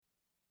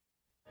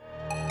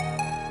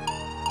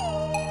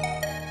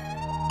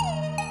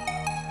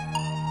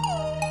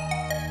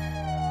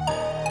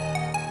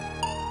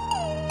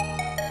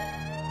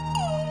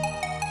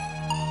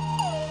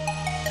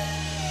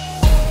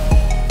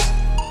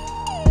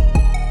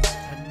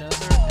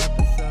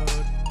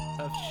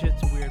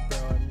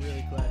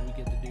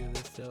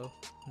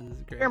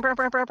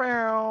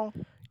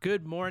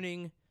Good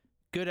morning,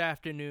 good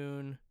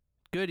afternoon,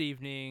 good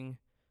evening.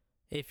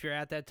 If you're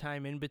at that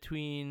time in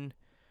between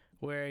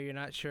where you're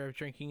not sure if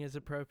drinking is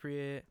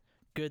appropriate,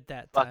 good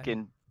that time.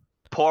 Fucking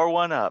pour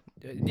one up.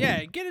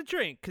 Yeah, get a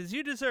drink because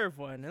you deserve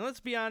one. And let's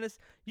be honest,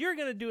 you're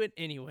going to do it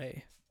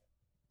anyway.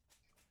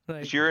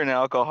 'Cause you're an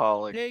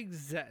alcoholic.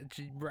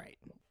 Exactly right.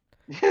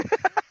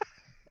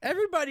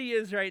 Everybody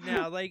is right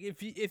now. Like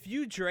if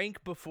you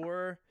drank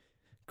before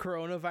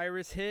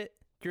coronavirus hit,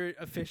 you're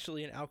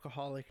officially an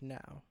alcoholic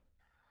now.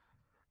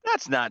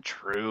 That's not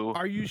true.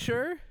 Are you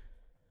sure?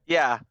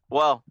 Yeah.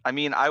 Well, I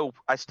mean, I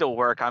still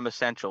work. I'm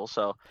essential,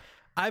 so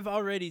I've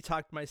already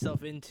talked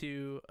myself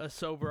into a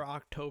sober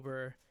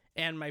October,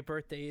 and my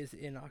birthday is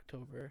in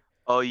October.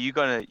 you're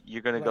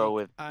gonna go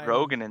with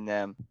Rogan and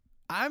them.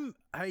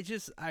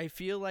 I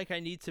feel like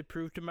I need to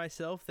prove to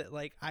myself that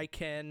like I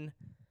can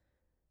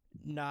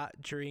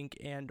not drink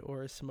and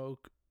or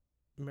smoke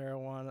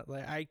marijuana.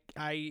 Like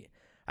I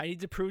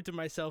need to prove to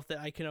myself that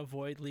I can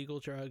avoid legal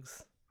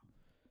drugs.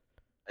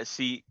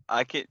 See,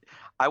 I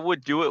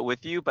would do it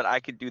with you, but I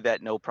could do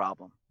that no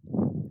problem.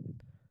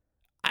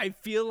 I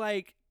feel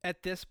like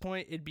at this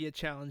point it'd be a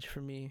challenge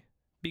for me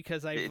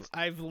because It's-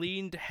 I've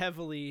leaned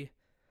heavily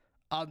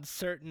on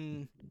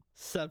certain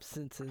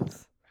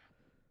substances.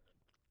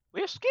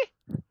 Whiskey?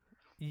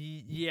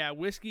 Yeah,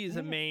 whiskey is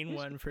a main whiskey.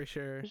 one for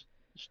sure.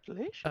 It's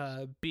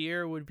delicious.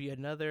 Beer would be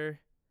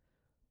another.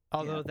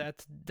 Although Yeah.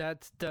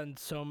 that's done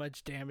so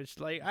much damage.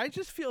 Like I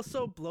just feel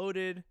so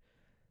bloated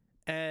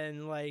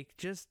and like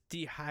just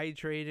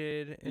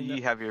dehydrated. Do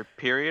you have your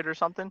period or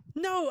something?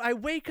 No, I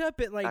wake up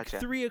at like Gotcha.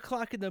 3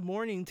 o'clock in the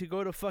morning to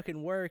go to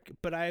fucking work,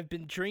 but I've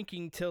been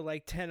drinking till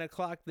like 10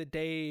 o'clock the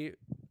day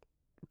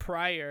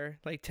prior,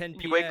 like 10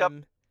 p.m. You wake up-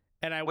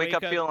 and I Wake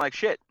up feeling like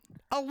shit.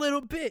 a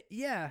little bit,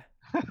 yeah.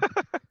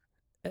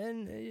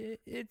 And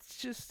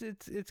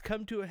it's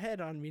come to a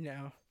head on me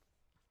now.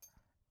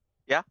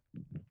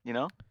 You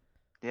know?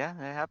 Yeah,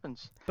 that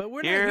happens. But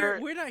Here-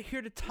 we're not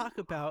here to talk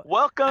about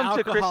Welcome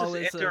to Chris's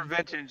alcoholism.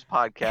 Interventions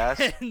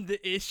podcast. and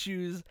the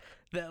issues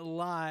that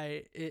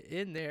lie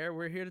in there.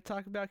 We're here to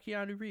talk about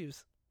Keanu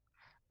Reeves.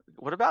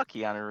 What about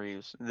Keanu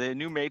Reeves? The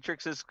new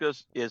Matrix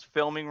is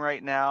filming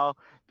right now.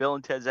 Bill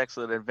and Ted's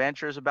Excellent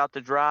Adventure is about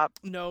to drop.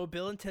 No,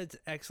 Bill and Ted's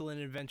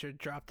Excellent Adventure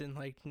dropped in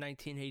like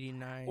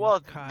 1989.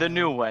 Well, Kyle. the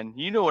new one.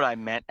 You know what I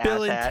meant.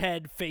 Bill and asshat.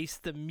 Ted Face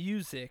the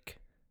Music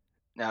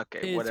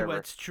Okay, is whatever.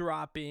 what's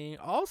dropping.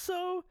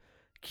 Also,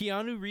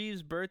 Keanu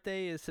Reeves'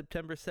 birthday is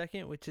September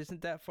 2nd, which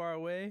isn't that far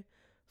away.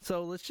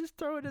 So let's just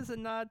throw it as a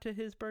nod to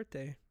his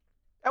birthday.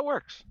 That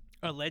works.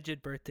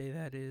 Alleged birthday,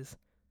 that is.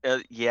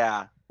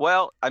 Yeah.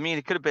 Well, I mean,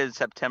 it could have been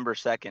September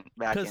 2nd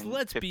back in Because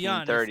let's be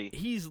honest, 1530.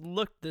 he's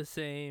looked the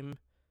same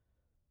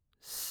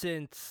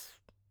since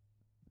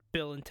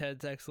Bill and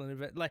Ted's Excellent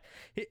Adventure. Like,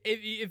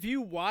 if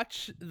you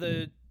watch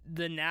the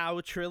Now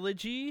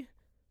trilogy,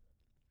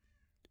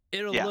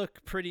 it'll Yeah.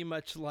 look pretty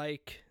much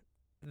like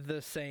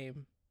the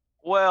same.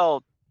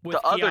 Well, With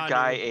the other Keanu-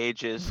 guy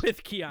ages.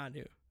 with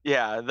Keanu.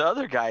 Yeah, the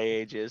other guy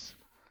ages.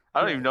 I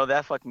don't Yeah. even know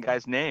that fucking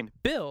guy's name.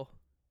 Bill.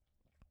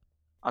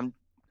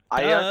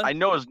 I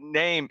know his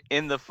name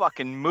in the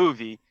fucking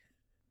movie.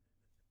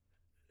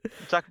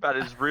 Talk about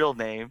his real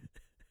name.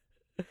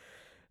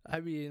 I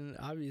mean,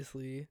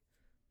 obviously.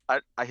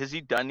 Has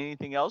he done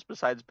anything else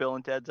besides Bill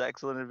and Ted's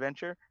Excellent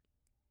Adventure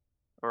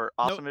or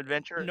Awesome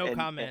Adventure? No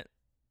comment.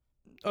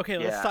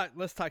 Okay, Yeah.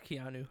 let's talk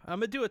Keanu. I'm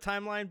gonna do a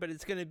timeline, but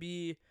it's gonna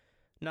be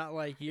not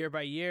like year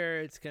by year.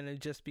 It's gonna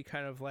just be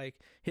kind of like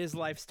his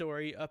life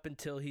story up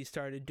until he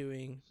started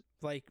doing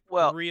like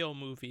real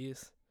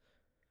movies.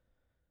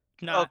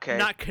 Not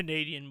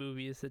Canadian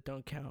movies that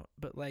don't count,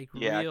 but like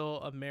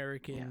real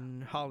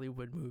American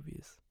Hollywood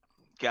movies.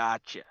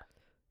 Gotcha.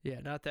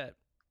 Yeah, not that.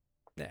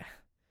 Yeah.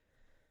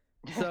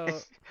 So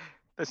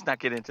let's not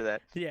get into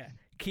that. yeah,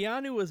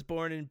 Keanu was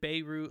born in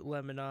Beirut,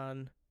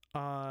 Lebanon,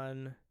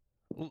 on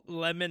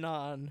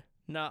Lebanon,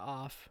 not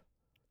off,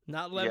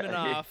 not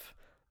Lebanon,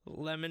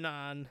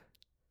 Lebanon.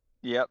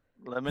 Yep,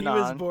 Lebanon.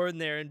 He was born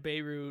there in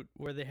Beirut,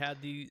 where they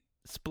had the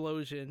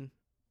explosion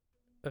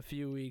a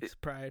few weeks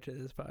prior to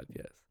this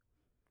podcast.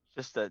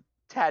 Just a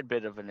tad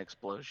bit of an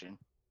explosion.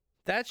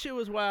 That shit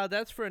was wild.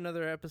 That's for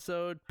another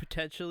episode,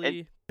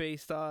 potentially,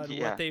 based on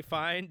what they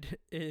find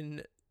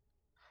in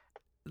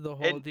the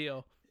whole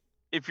deal.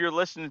 If you're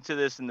listening to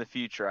this in the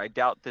future, I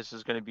doubt this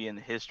is going to be in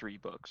the history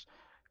books.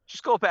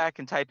 Just go back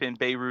and type in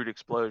Beirut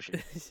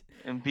explosion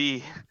and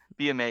be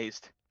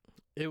amazed.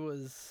 It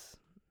was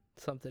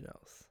something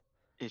else.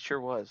 It sure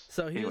was.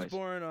 So he was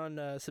born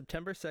on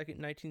September 2nd,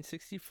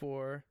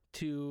 1964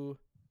 to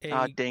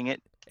dang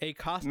it. A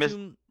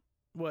costume...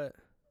 What?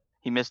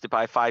 He missed it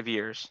by 5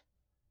 years.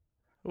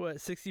 What,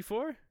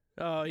 64?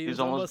 Oh, he was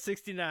almost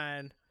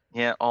 69.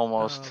 Yeah,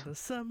 almost. Oh, the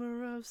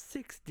summer of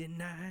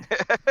 69.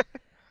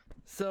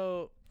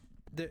 So,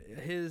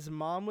 his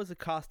mom was a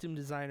costume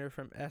designer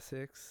from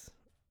Essex.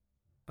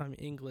 I'm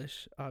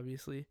English,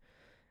 obviously.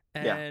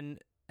 And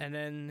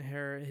then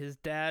his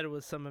dad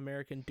was some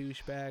American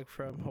douchebag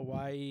from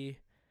Hawaii.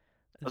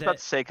 I was about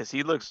to say, because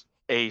he looks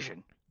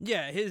Asian.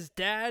 Yeah, his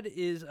dad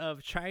is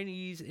of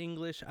Chinese,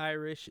 English,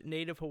 Irish,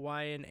 Native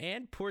Hawaiian,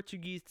 and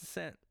Portuguese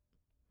descent.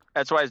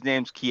 That's why his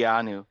name's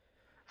Keanu.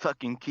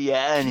 Fucking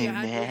Keanu,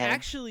 man.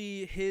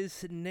 Actually,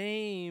 his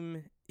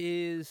name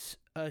is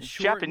It's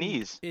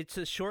Japanese. It's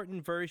a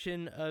shortened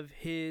version of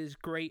his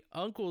great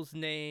uncle's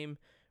name,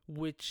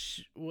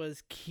 which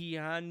was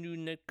Keanu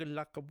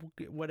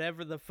Nikalaka,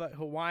 whatever the fuck,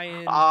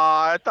 Hawaiian.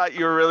 I thought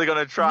you were really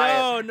gonna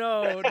try it.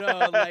 No.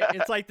 Like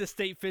it's like the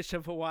state fish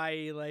of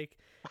Hawaii. Like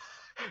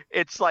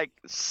it's like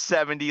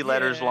 70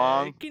 letters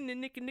long. Yeah,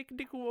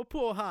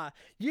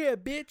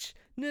 bitch.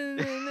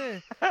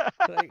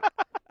 Like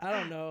I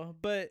don't know,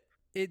 but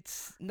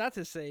it's not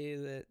to say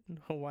that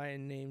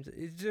Hawaiian names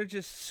they're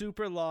just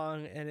super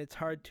long and it's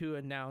hard to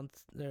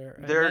announce. They're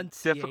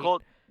enunciate.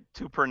 Difficult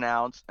to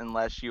pronounce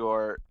unless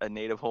you're a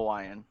native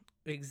Hawaiian.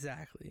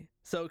 Exactly.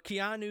 So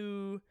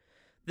Keanu,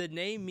 the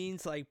name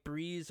means like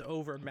breeze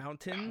over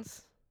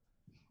mountains.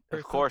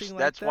 Of course,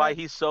 that's why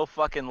he's so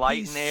fucking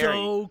light and airy.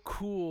 He's so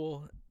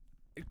cool.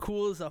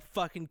 Cool as a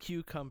fucking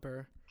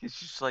cucumber. He's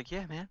just like,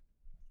 yeah, man.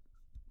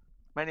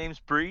 My name's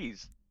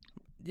Breeze.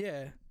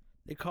 Yeah.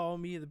 They call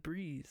me the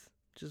Breeze.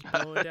 Just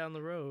blowing down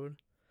the road.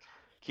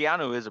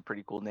 Keanu is a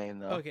pretty cool name,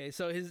 though. Okay,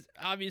 so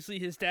obviously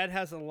his dad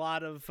has a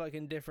lot of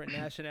fucking different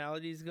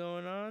nationalities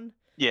going on.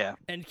 Yeah.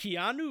 And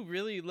Keanu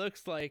really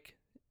looks like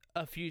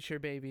a future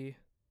baby.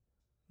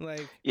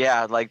 Like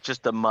yeah, like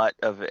just the mutt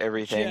of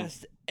everything.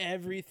 Just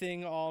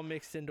everything all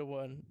mixed into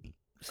one.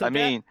 So I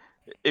mean,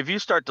 if you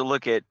start to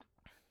look at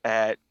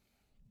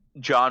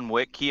John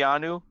Wick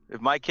Keanu,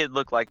 if my kid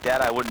looked like that,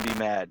 I wouldn't be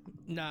mad.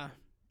 Nah.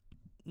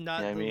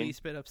 Not the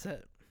least bit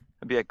upset.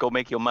 I'd be like, go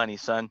make your money,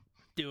 son.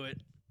 Do it.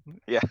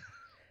 Yeah.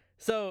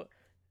 So,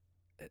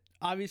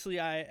 obviously,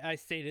 I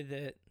stated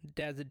that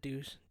Dad's a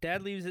douche.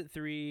 Dad leaves at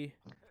 3.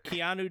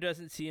 Keanu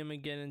doesn't see him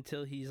again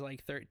until he's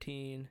like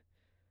 13.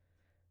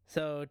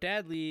 So,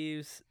 Dad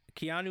leaves.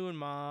 Keanu and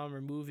Mom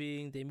are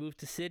moving. They move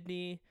to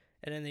Sydney,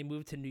 and then they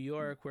move to New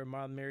York, where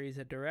Mom marries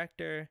a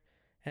director.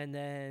 And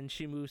then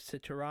she moves to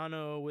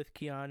Toronto with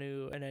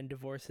Keanu, and then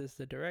divorces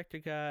the director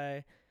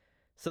guy.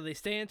 So they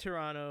stay in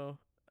Toronto,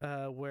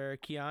 where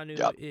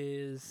Keanu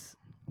is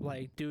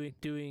like doing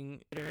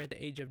at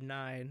the age of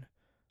 9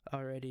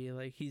 already.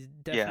 Like he's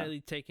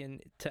definitely taken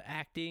to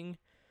acting.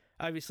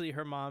 Obviously,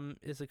 her mom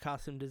is a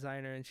costume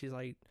designer, and she's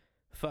like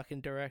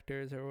fucking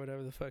directors or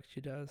whatever the fuck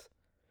she does.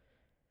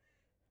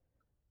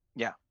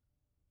 Yeah.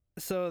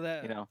 So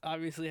that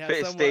obviously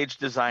has stage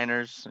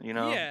designers.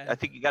 Yeah. I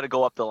think you got to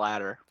go up the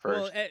ladder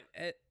first. Well,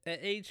 at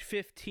age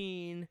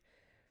 15.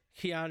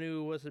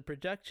 Keanu was a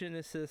production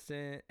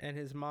assistant, and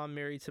his mom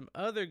married some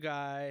other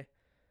guy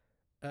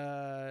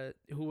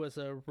who was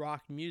a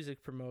rock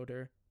music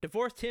promoter.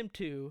 Divorced him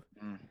too.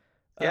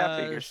 Yeah,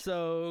 figures.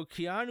 So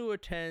Keanu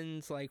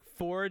attends like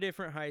 4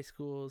 different high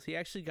schools. He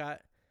actually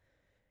got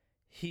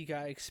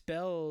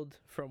expelled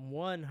from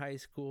one high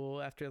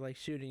school after like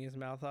shooting his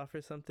mouth off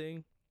or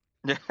something.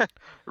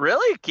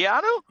 Really?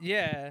 Keanu?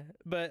 Yeah,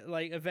 but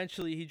like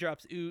eventually he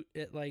drops oot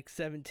at like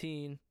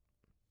 17.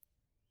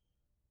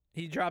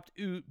 He dropped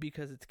oot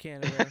because it's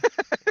Canada.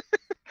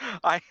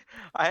 I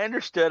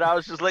understood. I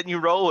was just letting you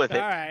roll with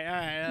it. All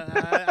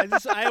right.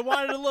 I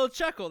wanted a little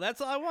chuckle.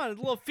 That's all I wanted.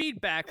 A little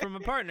feedback from a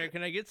partner.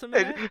 Can I get some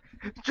of that?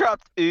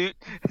 Dropped oot.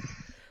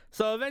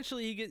 So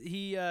eventually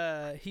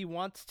he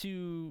wants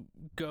to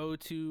go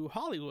to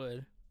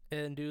Hollywood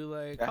and do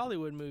like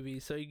Hollywood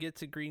movies. So he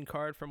gets a green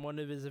card from one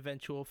of his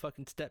eventual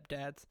fucking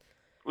stepdads.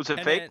 Was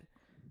it fake?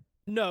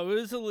 No, it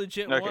was a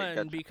legit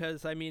one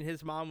because, I mean,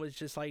 his mom was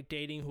just, like,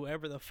 dating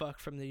whoever the fuck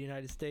from the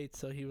United States.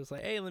 So he was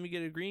like, hey, let me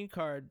get a green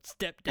card,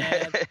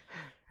 stepdad,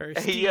 or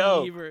Steve,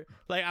 or,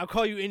 like, I'll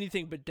call you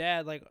anything but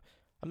dad. Like,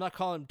 I'm not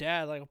calling him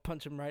dad. Like, I'll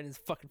punch him right in his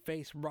fucking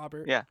face,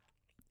 Robert. Yeah.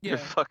 You're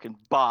fucking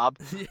Bob.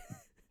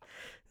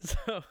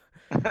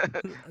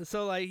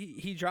 So, like,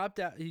 he dropped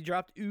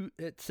oot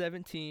at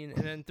 17,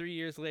 and then 3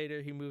 years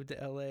later, he moved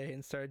to L.A.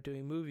 and started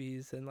doing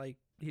movies, and, like,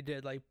 he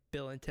did like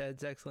Bill and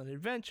Ted's Excellent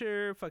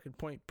Adventure, fucking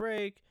Point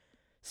Break,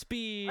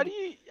 Speed. How do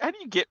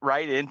you get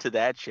right into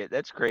that shit?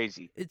 That's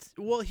crazy.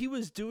 He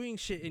was doing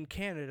shit in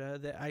Canada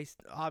that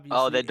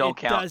obviously that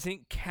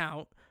doesn't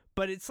count.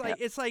 But it's like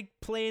it's like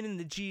playing in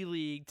the G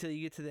League till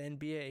you get to the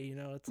NBA.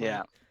 It's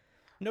like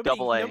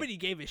nobody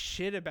gave a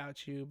shit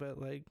about you, but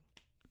like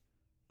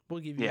we'll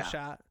give you a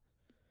shot.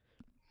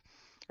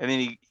 And then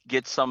he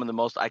gets some of the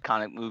most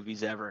iconic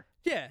movies ever.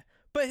 Yeah.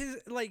 But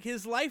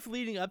his life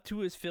leading up to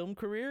his film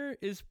career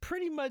is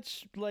pretty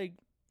much like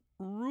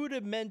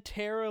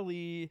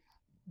rudimentarily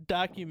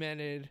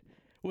documented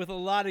with a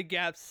lot of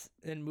gaps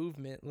in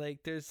movement.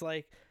 Like there's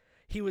like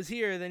he was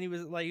here, then he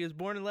was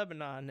born in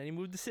Lebanon, then he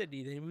moved to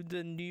Sydney, then he moved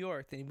to New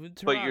York, then he moved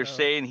to Toronto. But you're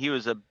saying he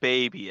was a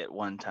baby at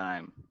one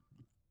time.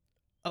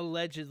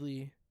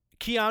 Allegedly.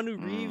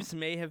 Keanu Reeves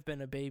may have been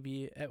a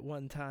baby at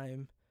one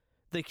time.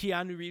 The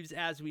Keanu Reeves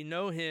as we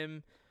know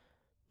him,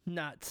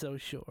 not so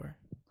sure.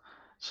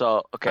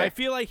 So, okay. I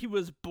feel like he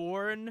was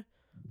born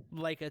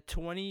like a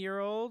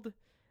 20-year-old,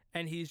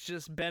 and he's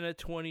just been a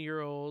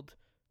 20-year-old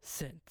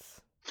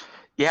since.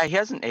 Yeah, he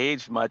hasn't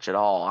aged much at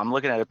all. I'm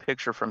looking at a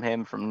picture from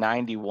him from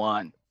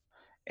 91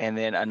 and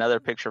then another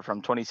picture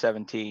from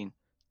 2017.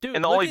 Dude,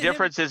 And the look only at him.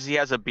 difference is he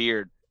has a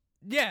beard.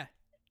 Yeah.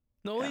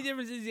 The only Yeah.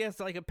 difference is he has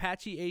like a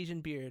patchy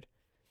Asian beard.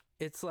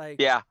 It's like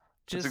Yeah, that's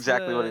just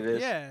exactly what it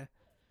is. Yeah.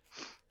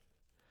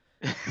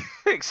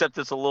 Except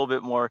it's a little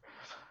bit more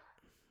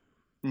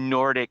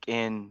Nordic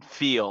in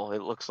feel,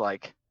 it looks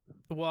like.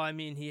 Well, I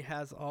mean, he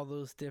has all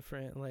those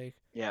different like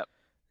Yep.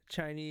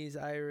 Chinese,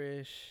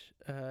 Irish,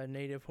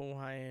 Native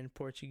Hawaiian,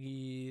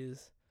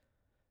 Portuguese.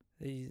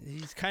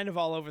 He's kind of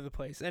all over the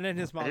place. And then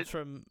his mom's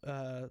from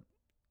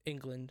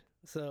England.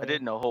 So I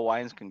didn't know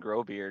Hawaiians can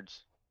grow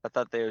beards. I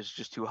thought they was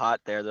just too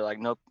hot there. They're like,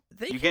 nope,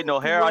 you get no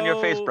hair on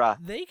your face, brah.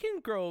 They can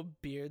grow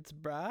beards,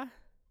 brah.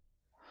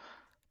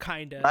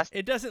 Kinda.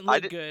 It doesn't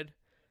look good.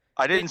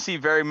 I didn't see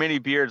very many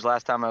beards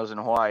last time I was in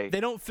Hawaii. They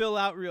don't fill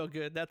out real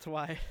good. That's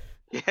why.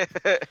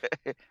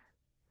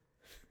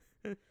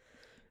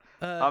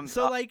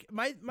 So like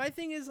my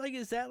thing is like,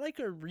 is that like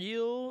a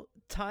real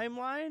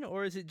timeline,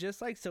 or is it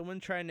just like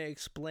someone trying to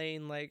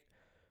explain like,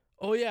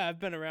 oh yeah, I've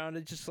been around.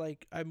 It's just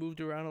like I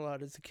moved around a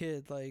lot as a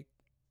kid. Like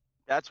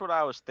that's what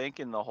I was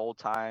thinking the whole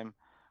time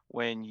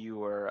when you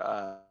were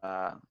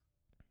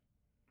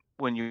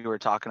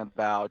talking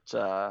about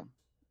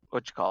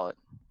what you call it.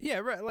 Yeah,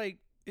 right. Like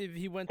if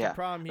he went to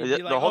prom, he'd be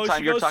like, the whole time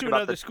she you're goes talking to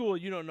about another school.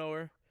 You don't know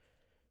her.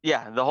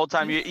 Yeah, the whole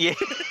time yeah.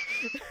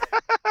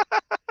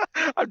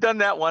 I've done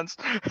that once.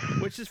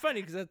 Which is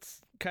funny because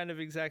that's kind of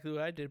exactly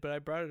what I did, but I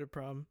brought her to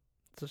prom,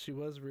 so she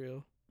was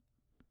real.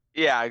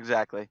 Yeah,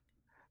 exactly.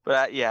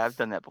 But yeah, I've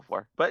done that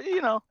before. But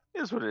it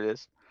is what it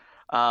is.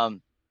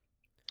 I'm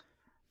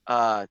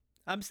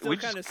still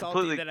kind of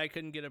salty that I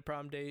couldn't get a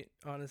prom date,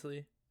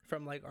 honestly,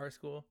 from like our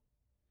school.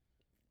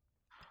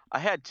 I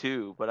had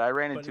two, but I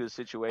ran into a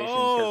situation.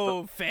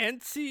 Oh,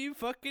 fancy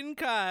fucking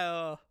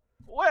Kyle.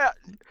 Well,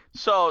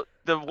 so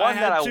the one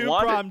that I wanted. I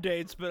had two prom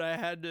dates, but I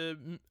had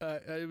to.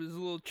 It was a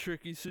little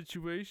tricky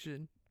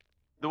situation.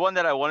 The one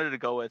that I wanted to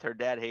go with, her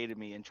dad hated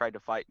me and tried to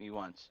fight me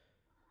once,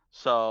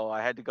 so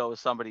I had to go with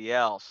somebody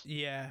else.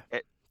 Yeah.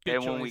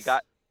 And when we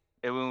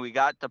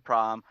got to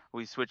prom,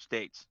 we switched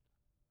dates.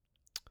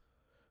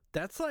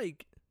 That's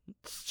like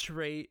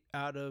straight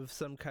out of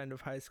some kind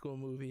of high school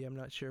movie. I'm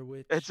not sure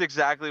which. It's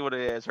exactly what it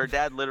is. Her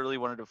dad literally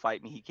wanted to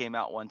fight me. He came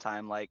out one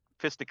time like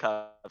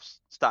fisticuffs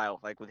style,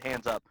 like with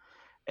hands up.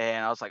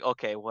 And I was like,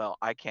 okay, well,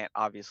 I can't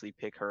obviously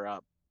pick her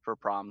up for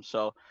prom.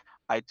 So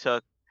I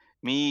took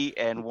me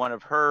and one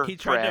of her friends. He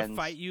tried to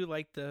fight you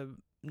like the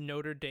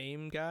Notre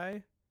Dame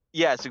guy?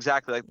 Yes,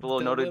 exactly. Like the little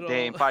Notre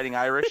Dame fighting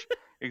Irish.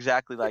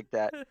 Exactly like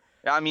that.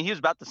 I mean, he was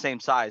about the same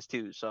size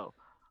too, so.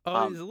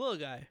 Oh, he's a little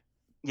guy.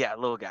 Yeah,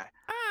 little guy.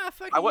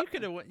 Fuck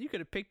you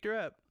could have picked her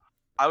up.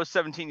 I was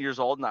 17 years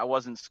old and I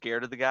wasn't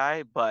scared of the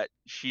guy, but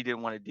she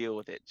didn't want to deal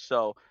with it.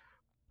 So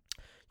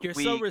you're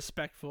so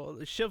respectful.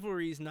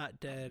 Chivalry's not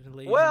dead,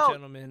 ladies and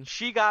gentlemen.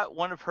 She got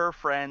one of her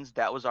friends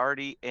that was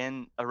already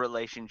in a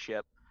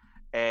relationship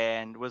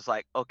and was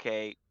like,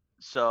 okay,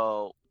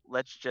 so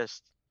let's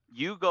just,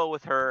 you go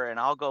with her and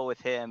I'll go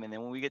with him. And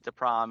then when we get to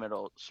prom,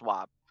 it'll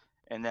swap.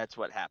 And that's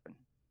what happened.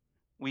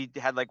 We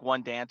had like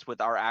one dance with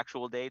our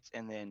actual dates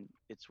and then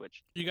it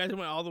switched. You guys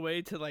went all the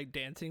way to like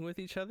dancing with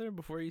each other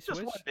before you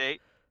switched? Just one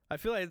date. I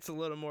feel like it's a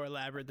little more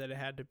elaborate than it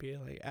had to be.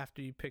 Like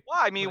after you picked. Well,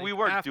 I mean, we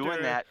weren't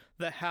doing that.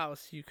 The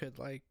house, you could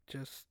like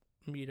just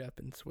meet up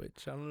and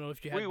switch. I don't know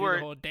if you had to do the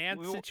whole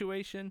dance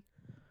situation.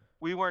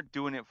 We weren't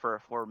doing it for a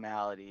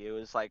formality. It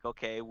was like,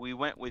 okay, we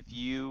went with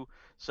you,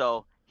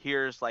 so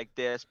here's like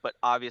this, but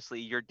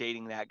obviously you're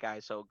dating that guy,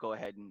 so go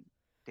ahead and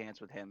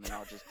dance with him, and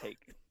I'll just take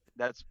it.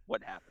 That's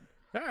what happened.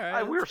 All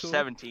right, we were cool.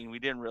 17. We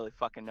didn't really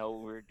fucking know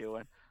what we were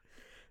doing.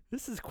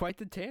 This is quite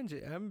the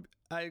tangent.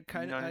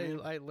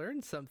 I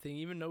learned something,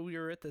 even though we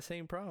were at the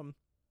same prom.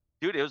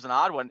 Dude, it was an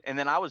odd one, and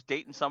then I was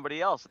dating somebody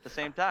else at the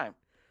same time.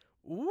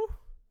 Ooh.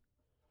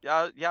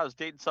 Yeah, I was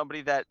dating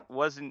somebody that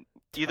wasn't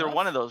either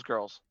one of those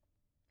girls.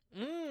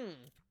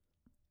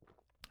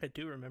 I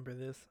do remember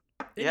this.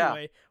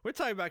 Anyway, we're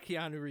talking about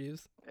Keanu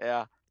Reeves.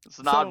 Yeah, it's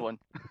an odd one.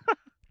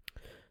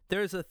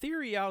 There's a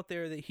theory out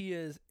there that he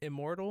is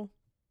immortal.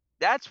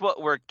 That's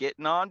what we're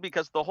getting on,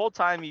 because the whole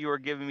time you were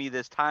giving me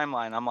this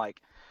timeline, I'm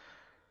like,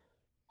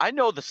 I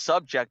know the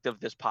subject of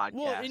this podcast.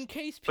 Well, in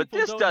case people but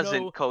this don't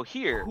doesn't know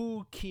cohere.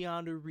 Who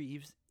Keanu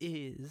Reeves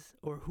is,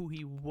 or who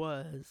he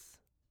was.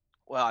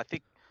 Well, I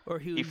think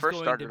he first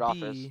started off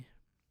as.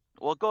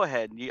 Well, go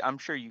ahead. I'm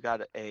sure you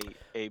got a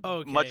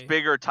much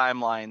bigger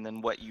timeline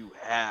than what you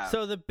have.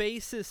 So the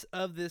basis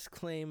of this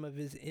claim of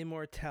his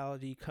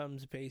immortality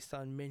comes based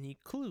on many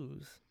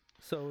clues.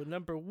 So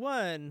number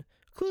one.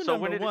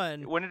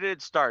 When did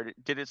it start?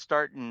 Did it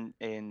start in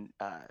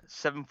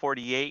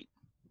 748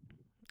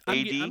 AD?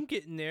 I'm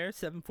getting there,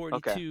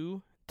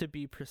 742 to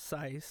be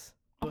precise.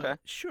 But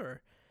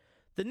sure.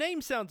 The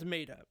name sounds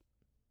made up.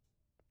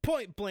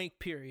 Point blank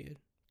period.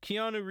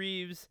 Keanu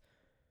Reeves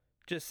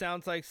just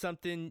sounds like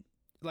something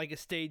like a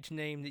stage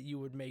name that you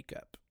would make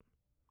up.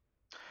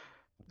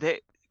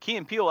 Key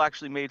and Peele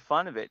actually made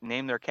fun of it and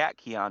named their cat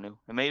Keanu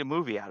and made a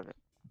movie out of it.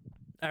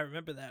 I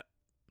remember that.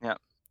 Yeah.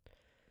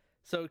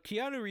 So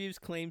Keanu Reeves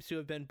claims to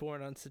have been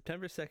born on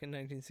September 2nd,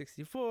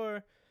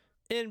 1964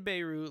 in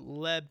Beirut,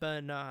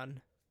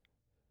 Lebanon.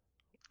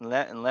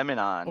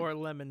 Lebanon. Or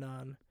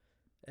Lebanon,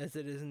 as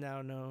it is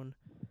now known.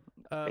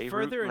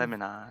 Beirut,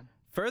 Lebanon.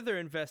 Further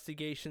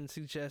investigation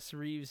suggests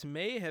Reeves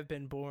may have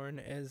been born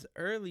as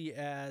early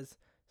as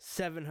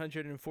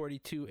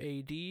 742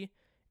 AD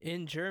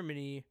in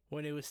Germany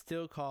when it was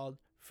still called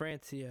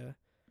Francia.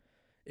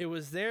 It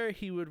was there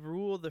he would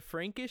rule the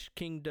Frankish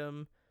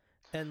kingdom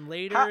and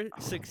later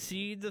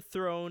succeed the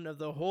throne of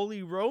the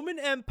Holy Roman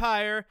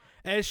Empire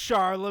as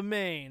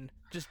Charlemagne.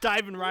 Just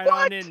diving right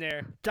on in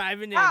there.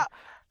 Diving in.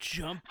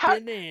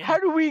 Jumping in. How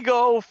do we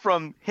go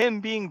from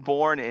him being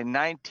born in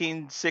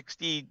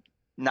 1960,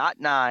 not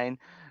 9,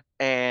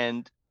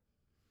 and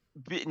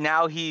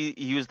now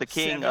he was the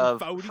king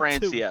of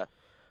Francia?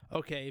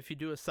 Okay, if you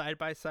do a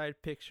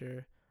side-by-side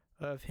picture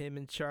of him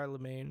and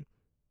Charlemagne,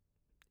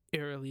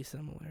 eerily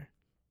similar.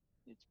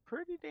 It's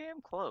pretty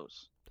damn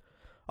close.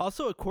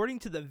 Also, according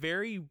to the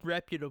very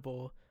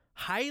reputable,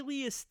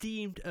 highly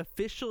esteemed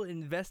official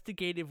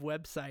investigative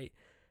website,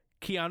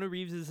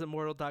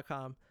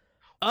 KeanuReevesIsImmortal.com,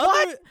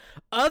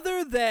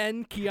 other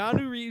than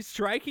Keanu Reeves'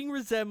 striking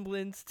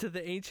resemblance to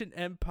the ancient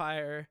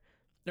empire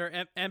or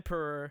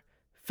emperor,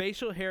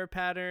 facial hair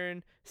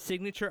pattern,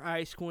 signature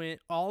eye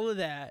squint, all of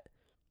that,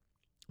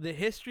 the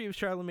history of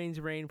Charlemagne's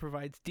reign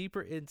provides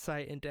deeper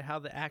insight into how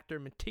the actor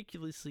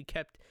meticulously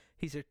kept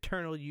his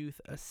eternal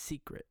youth a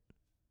secret.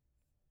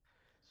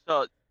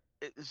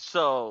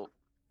 So,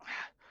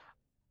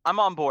 I'm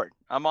on board.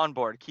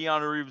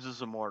 Keanu Reeves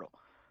is immortal.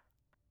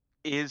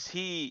 Is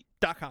he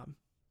 .com?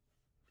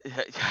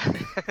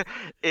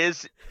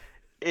 is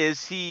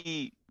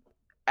he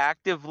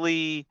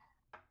actively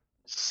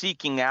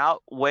seeking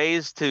out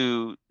ways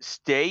to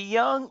stay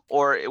young,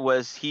 or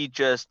was he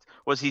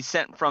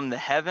sent from the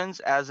heavens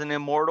as an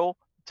immortal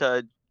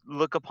to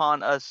look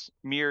upon us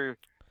mere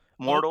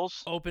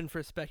mortals? Open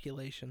for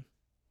speculation.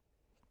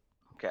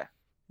 Okay.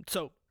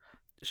 So,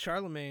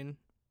 Charlemagne,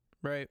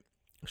 right?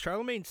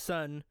 Charlemagne's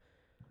son,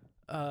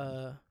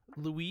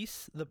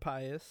 Louis the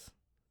Pious.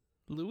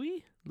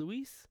 Louis?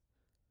 Louis.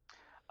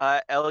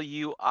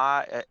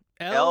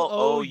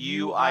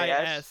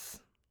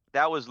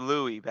 That was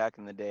Louis back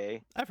in the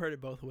day. I've heard it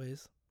both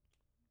ways.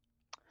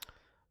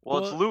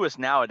 Well, it's Louis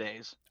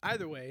nowadays.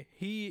 Either way,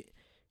 he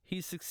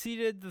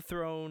succeeded the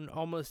throne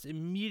almost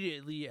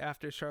immediately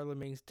after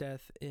Charlemagne's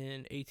death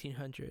in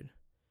 1800.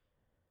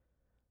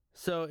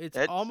 So it's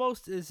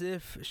almost as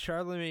if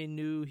Charlemagne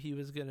knew he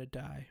was going to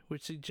die,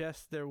 which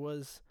suggests there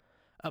was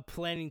a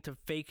planning to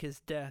fake his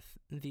death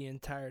the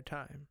entire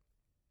time.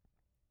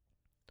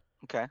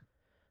 Okay.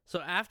 So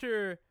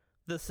after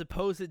the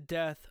supposed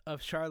death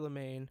of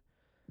Charlemagne,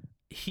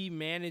 he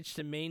managed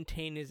to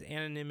maintain his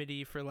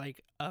anonymity for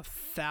like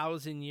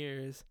 1,000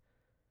 years.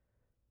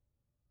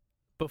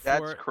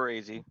 That's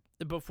crazy.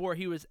 Before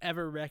he was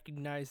ever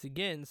recognized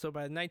again. So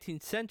by the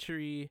 19th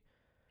century...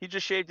 He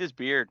just shaved his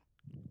beard.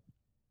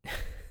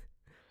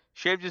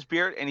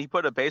 And he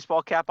put a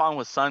baseball cap on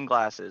with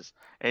sunglasses,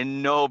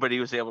 and nobody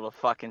was able to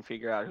fucking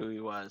figure out who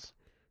he was.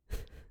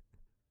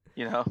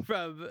 You know,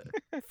 from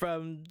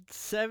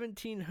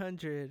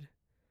 1700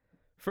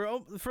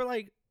 for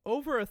like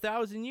over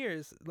 1,000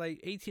 years,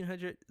 like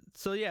 1800.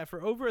 So yeah,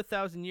 for over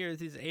 1,000 years,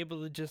 he's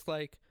able to just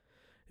like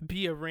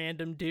be a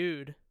random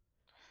dude.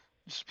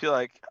 Just be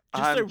like,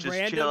 I'm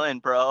just chilling,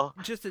 bro.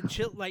 Just a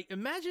chill. Like,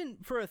 imagine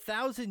for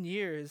 1,000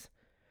 years,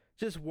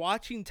 just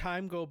watching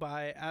time go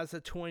by as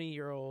a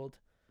 20-year-old,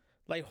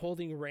 like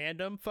holding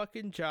random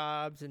fucking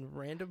jobs and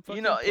random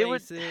fucking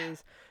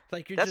places.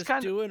 Like, you're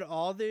just doing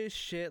all this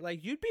shit.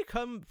 Like, you'd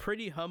become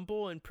pretty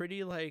humble and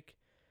pretty like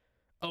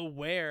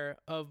aware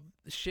of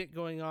shit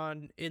going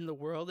on in the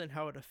world and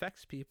how it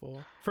affects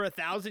people for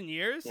 1,000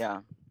 years.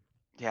 Yeah.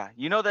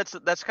 You know,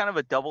 that's kind of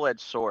a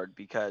double-edged sword,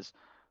 because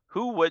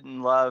who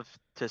wouldn't love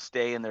to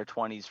stay in their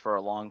 20s for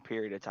a long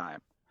period of time?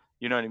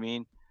 You know what I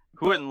mean?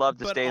 Who wouldn't love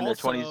to stay in their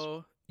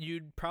 20s?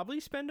 You'd probably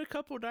spend a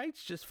couple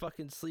nights just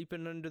fucking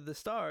sleeping under the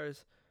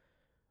stars.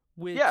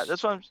 Which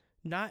that's what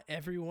not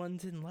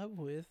everyone's in love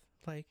with.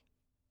 Like,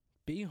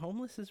 being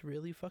homeless is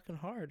really fucking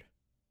hard.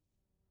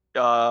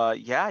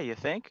 Yeah, you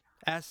think?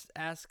 Ask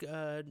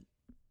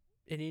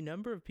any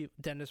number of people.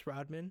 Dennis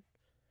Rodman.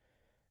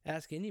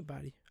 Ask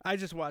anybody. I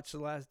just watched The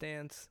Last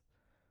Dance,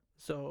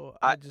 so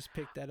I just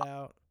picked that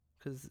out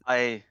because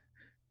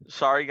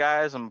Sorry,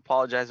 guys. I'm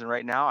apologizing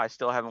right now. I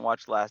still haven't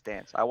watched The Last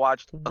Dance. I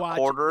watched a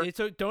quarter.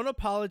 Don't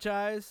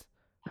apologize.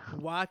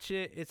 Watch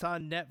it. It's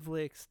on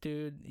Netflix,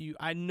 dude.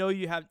 I know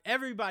you have.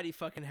 Everybody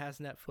fucking has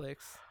Netflix.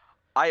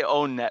 I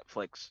own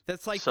Netflix.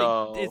 That's like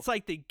it's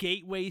like the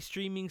gateway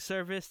streaming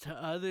service to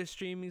other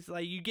streamings.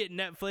 Like, you get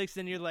Netflix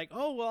and you're like,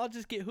 oh well, I'll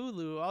just get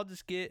Hulu. I'll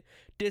just get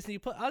Disney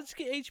Plus. I'll just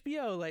get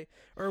HBO. Like,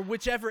 or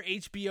whichever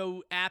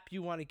HBO app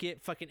you want to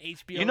get. Fucking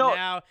HBO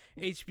Now,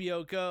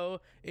 HBO Go,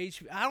 I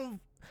don't.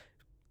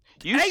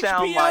 You HBO,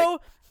 sound like.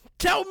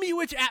 Tell me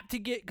which app to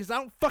get, because I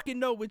don't fucking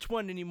know which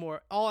one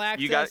anymore. All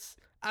Access.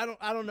 I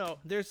don't know.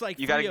 There's like.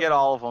 You got to get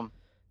all of them.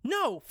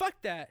 No, fuck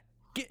that.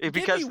 Give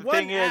me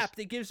one app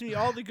that gives me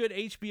all the good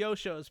HBO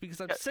shows because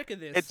I'm sick of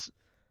this.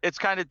 It's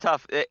kind of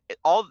tough.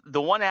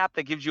 The one app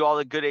that gives you all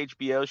the good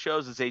HBO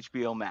shows is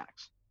HBO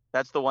Max.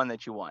 That's the one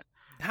that you want.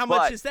 How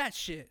much is that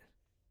shit?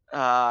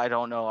 I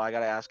don't know. I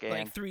gotta ask Ann.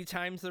 Like 3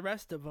 times the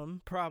rest of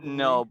them, probably.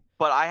 No,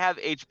 but I have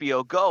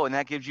HBO Go, and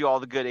that gives you all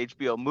the good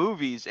HBO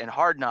movies and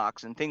Hard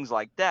Knocks and things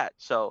like that.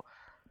 So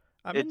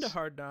I'm into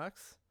Hard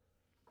Knocks.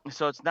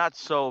 So it's not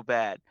so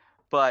bad.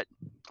 But,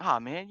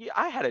 man,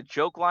 I had a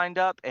joke lined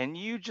up, and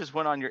you just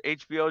went on your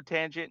HBO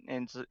tangent.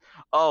 And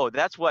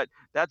that's what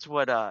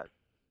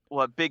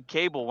Big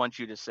Cable wants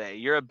you to say.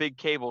 You're a Big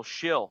Cable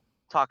shill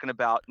talking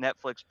about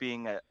Netflix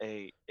being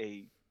a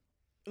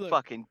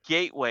fucking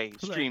gateway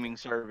streaming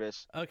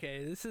service.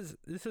 Okay, this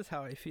is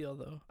how I feel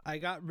though. I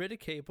got rid of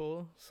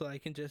cable so I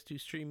can just do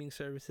streaming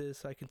services,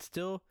 so I can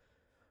still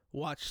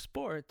watch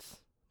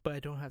sports, but I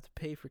don't have to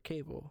pay for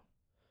cable.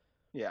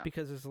 Yeah.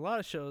 Because there's a lot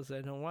of shows that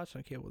I don't watch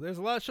on cable. There's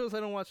a lot of shows I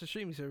don't watch on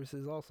streaming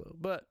services also.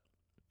 But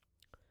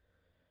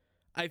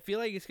I feel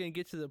like it's going to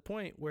get to the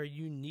point where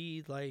you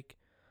need like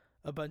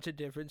a bunch of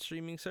different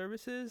streaming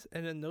services,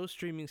 and then those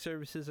streaming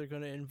services are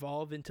going to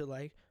evolve into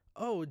like,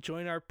 oh,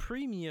 join our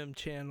premium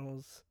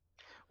channels.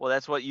 Well,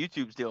 that's what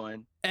YouTube's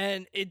doing.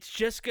 And it's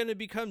just going to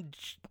become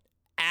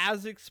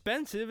as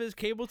expensive as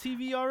cable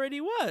TV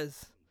already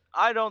was.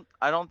 I don't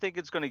think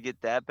it's going to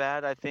get that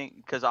bad. I think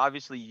because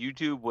obviously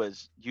YouTube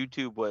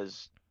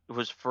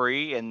was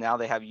free, and now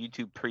they have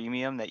YouTube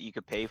Premium that you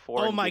could pay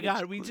for. Oh my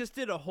God, we just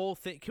did a whole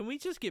thing. Can we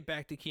just get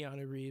back to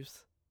Keanu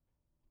Reeves,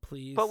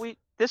 please? But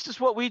this is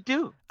what we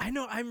do. I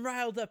know I'm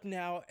riled up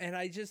now, and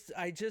I just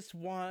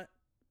want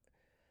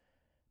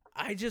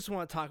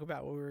to talk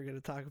about what we were going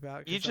to talk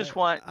about.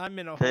 I'm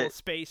in a whole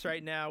space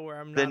right now where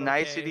I'm not the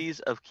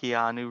niceties of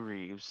Keanu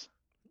Reeves.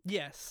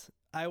 Yes,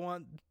 I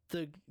want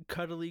the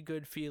cuddly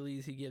good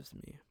feelies he gives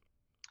me.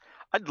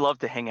 I'd love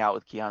to hang out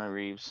with Keanu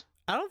Reeves.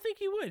 I don't think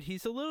he would.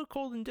 He's a little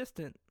cold and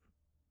distant.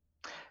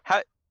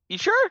 You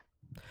sure?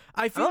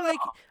 I feel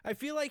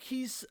like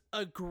he's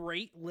a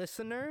great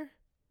listener,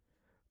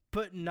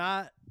 but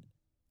not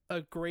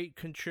a great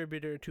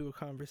contributor to a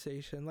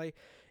conversation. Like,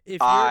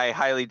 I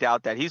highly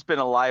doubt that. He's been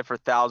alive for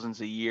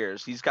thousands of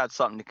years. He's got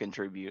something to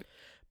contribute.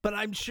 But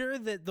I'm sure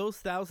that those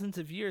thousands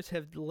of years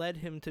have led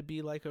him to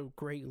be like a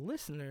great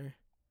listener.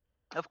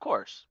 Of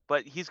course,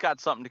 but he's got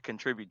something to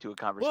contribute to a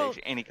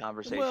conversation, any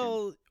conversation.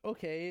 Well,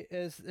 okay,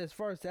 as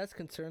far as that's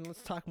concerned,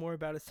 let's talk more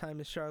about his time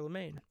as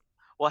Charlemagne.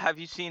 Well, have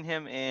you seen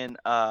him in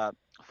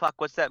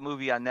what's that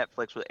movie on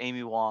Netflix with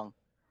Amy Wong?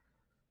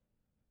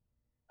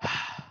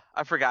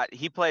 I forgot.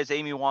 He plays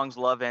Amy Wong's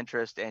love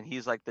interest, and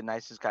he's like the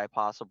nicest guy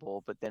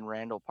possible, but then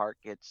Randall Park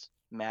gets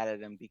mad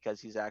at him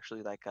because he's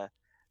actually like a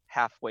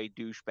halfway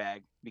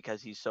douchebag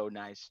because he's so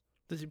nice.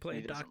 Does he play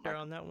a doctor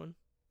on that one?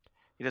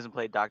 He doesn't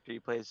play doctor. He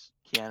plays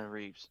Keanu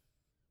Reeves.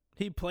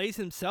 He plays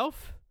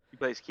himself? He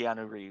plays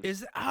Keanu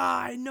Reeves.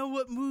 I know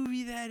what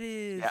movie that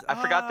is. Yeah, I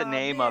forgot the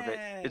name of it.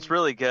 It's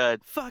really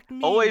good. Fuck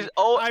me. Always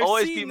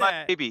be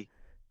my baby.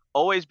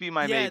 Always be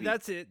my baby. Yeah,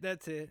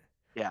 that's it.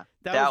 Yeah,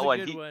 that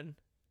was a good one.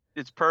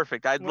 It's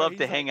perfect. I'd love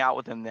to hang out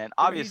with him then.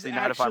 Obviously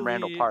not if I'm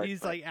Randall Park.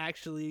 He's like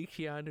actually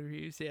Keanu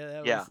Reeves.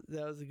 Yeah,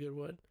 that was a good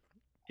one.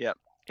 Yep.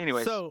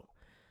 Anyways.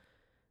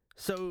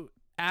 So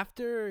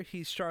after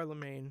he's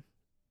Charlemagne,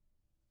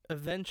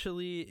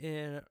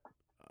 eventually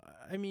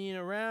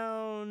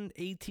around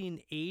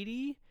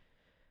 1880,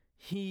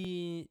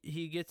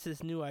 he gets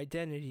his new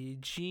identity,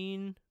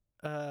 Jean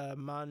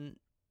Monet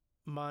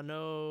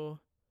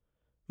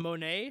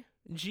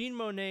Jean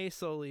Monet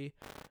Sully.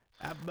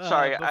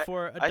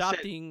 Before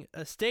adopting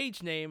a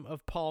stage name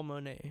of Paul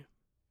Monet.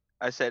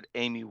 I said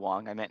Amy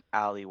Wong. I meant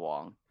Ali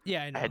Wong.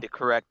 Yeah, I know. I had to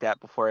correct that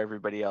before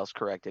everybody else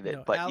corrected it.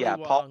 No, but Ali yeah,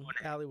 Wong, Paul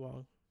Monet. Ali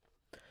Wong.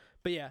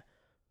 But yeah,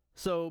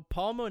 so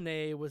Paul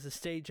Monet was a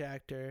stage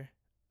actor.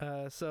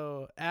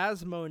 So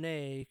as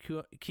Monet,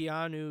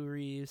 Keanu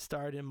Reeves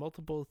starred in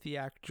multiple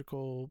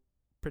theatrical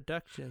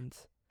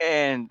productions.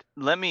 And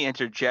let me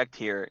interject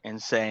here in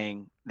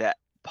saying that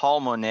Paul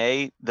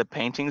Monet, the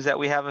paintings that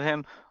we have of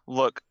him,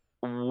 look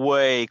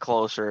way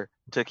closer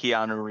to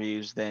Keanu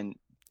Reeves than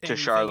to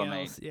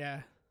Charlemagne. Else.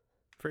 Yeah,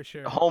 for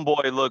sure.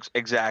 Homeboy looks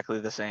exactly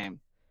the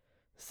same.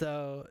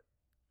 So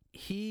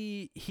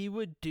he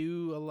would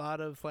do a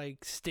lot of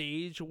like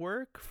stage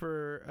work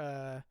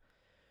for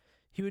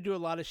he would do a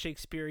lot of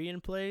Shakespearean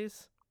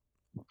plays.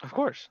 Of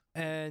course.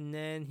 And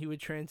then he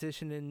would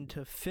transition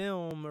into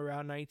film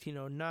around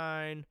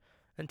 1909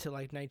 until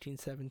like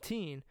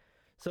 1917.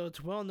 So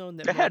it's well known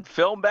that they had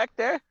film back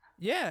there?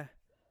 Yeah.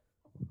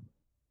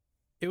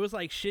 It was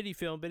like shitty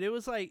film, but it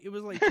was like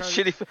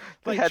shitty.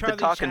 They had Charlie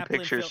the talking Chaplin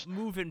pictures,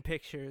 moving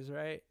pictures,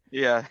 right?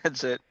 Yeah,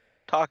 that's it.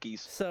 Talkies.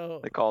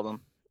 So they called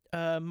them.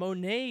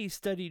 Monet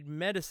studied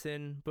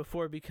medicine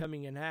before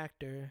becoming an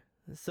actor,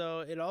 so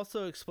it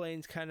also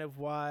explains kind of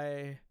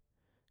why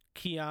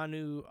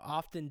Keanu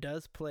often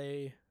does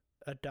play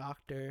a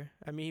doctor.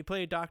 I mean, he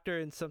played a doctor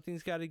in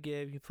Something's Gotta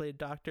Give. He played a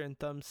doctor in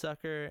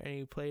Thumbsucker, and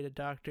he played a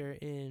doctor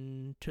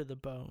in To the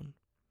Bone.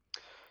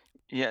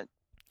 Yeah.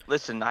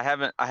 Listen, I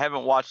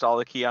haven't watched all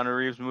the Keanu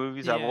Reeves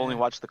movies. I've only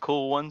Yeah. watched the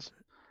cool ones.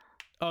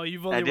 Oh,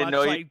 you've I only didn't watched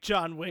know like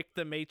John Wick,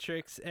 The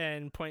Matrix,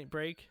 and Point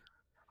Break.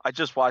 I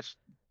just watched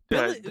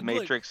Bill, the look,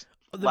 Matrix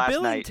the last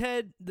Bill and night.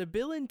 Ted, the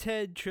Bill and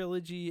Ted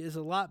trilogy is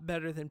a lot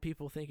better than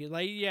people think it.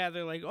 Like, yeah,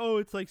 they're like, oh,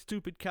 it's like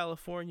stupid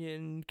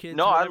Californian kids,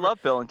 No, I whatever.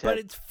 love Bill and But Ted.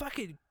 it's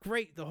fucking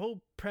great. The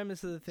whole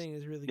premise of the thing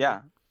is really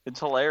Yeah, good.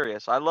 it's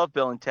hilarious. I love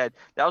Bill and Ted.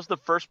 That was the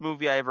first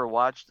movie I ever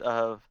watched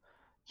of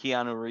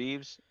Keanu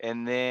Reeves,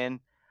 and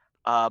then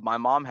my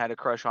mom had a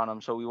crush on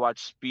him, so we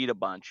watched Speed a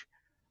bunch.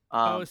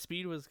 Oh,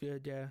 Speed was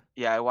good, yeah.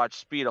 Yeah, I watched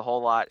Speed a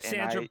whole lot, and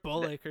Sandra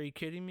Bullock, are you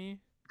kidding me?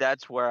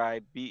 that's where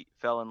I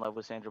fell in love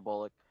with Sandra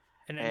Bullock.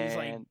 And then he's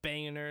like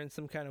banging her in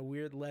some kind of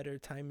weird letter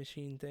time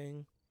machine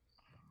thing.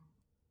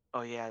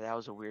 Oh yeah, that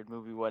was a weird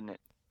movie, wasn't it?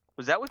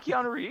 Was that with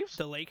Keanu Reeves?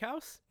 The Lake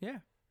House? Yeah.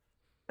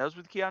 That was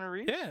with Keanu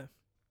Reeves?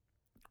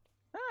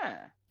 Yeah.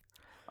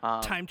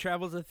 Time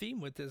travel's a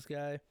theme with this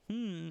guy.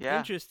 Yeah,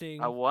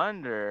 interesting. I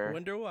wonder.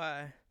 Wonder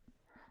why.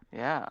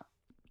 Yeah.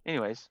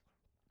 Anyways,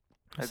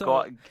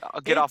 So,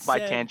 I'll get off my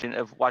tangent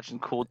of watching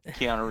cool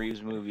Keanu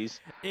Reeves movies.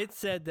 It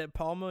said that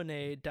Paul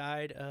Monet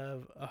died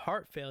of a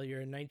heart failure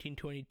in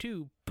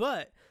 1922,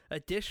 but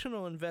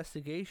additional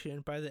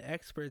investigation by the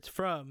experts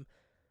from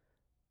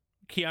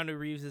Keanu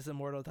Reeves'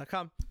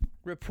 Immortal.com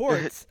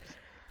reports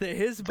that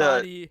his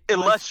body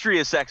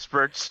illustrious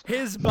experts.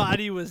 His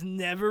body was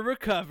never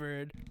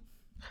recovered.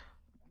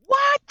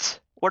 What?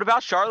 What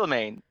about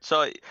Charlemagne?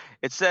 So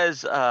it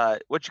says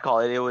what you call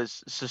it? It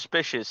was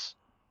suspicious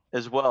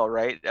as well,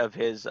 right? Of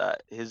his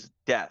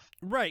death.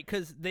 Right,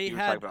 because they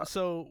had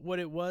so what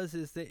it was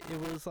is that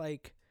it was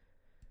like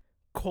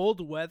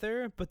cold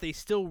weather, but they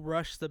still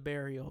rushed the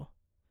burial.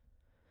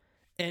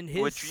 And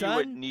his son, you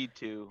would need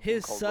to.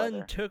 His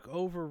son took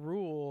over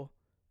rule,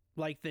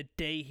 like the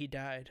day he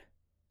died.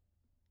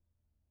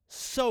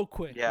 So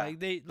quick, yeah.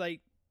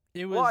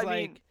 It was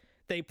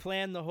they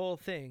planned the whole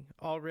thing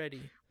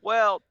already.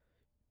 Well,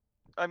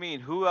 I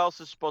mean, who else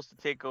is supposed to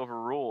take over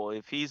rule?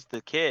 If he's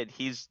the kid,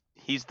 he's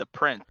the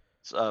prince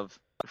of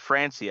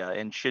Francia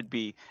and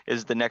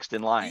is the next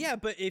in line. Yeah,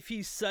 but if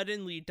he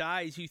suddenly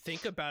dies, you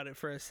think about it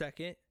for a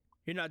second.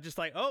 You're not just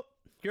like, oh,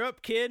 you're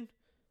up, kid.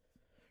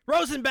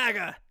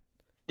 Rosenbagger!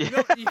 You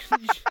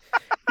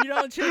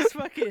don't just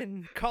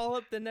fucking call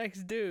up the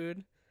next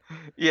dude.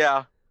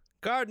 Yeah.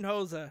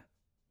 Gardenhose.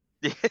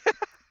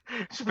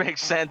 Which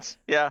makes sense.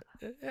 Yeah.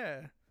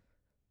 Yeah.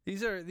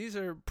 These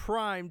are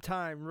prime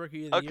time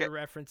Rookie of the Year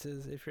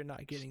references if you're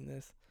not getting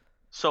this.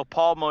 So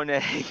Paul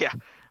Monet,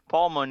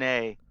 Paul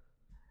Monet,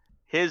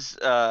 his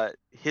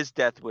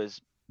death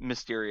was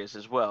mysterious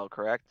as well,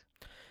 correct?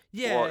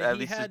 Yeah, well, at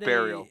least his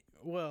burial.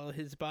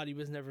 His body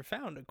was never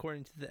found,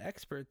 according to the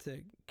experts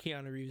at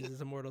Keanu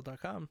Reeves'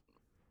 Immortal.com.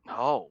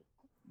 Oh,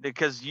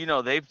 because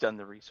they've done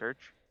the research.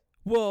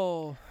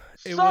 Well,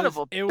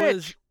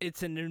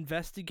 it's an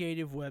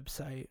investigative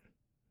website.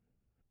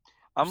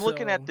 I'm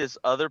looking at this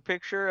other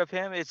picture of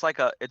him. It's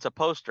a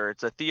poster.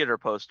 It's a theater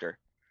poster.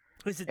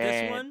 Is it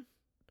this one?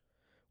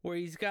 Where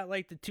he's got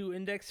like the two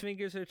index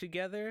fingers are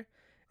together,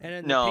 and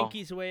then the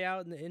pinky's way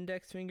out and the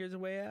index fingers are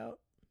way out?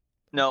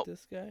 No, like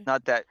this guy?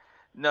 Not that.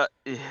 No,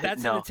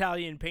 that's an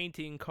Italian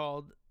painting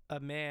called A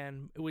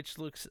Man, which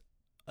looks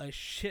a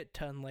shit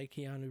ton like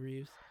Keanu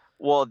Reeves.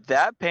 Well,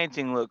 that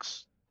painting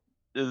looks...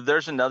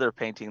 There's another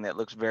painting that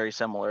looks very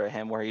similar to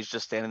him where he's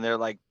just standing there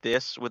like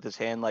this with his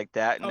hand like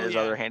that and his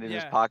other hand in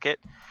his pocket.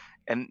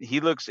 And he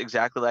looks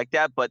exactly like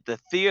that. But the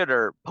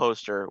theater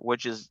poster,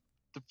 which is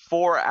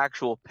 4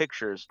 actual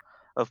pictures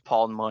of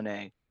Paul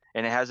Monet,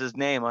 and it has his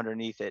name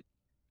underneath it.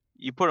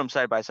 You put them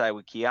side by side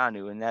with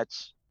Keanu, and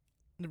that's...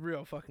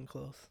 real fucking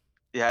close.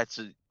 Yeah,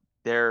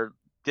 they're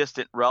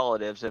distant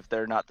relatives if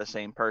they're not the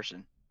same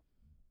person.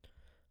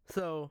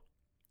 So,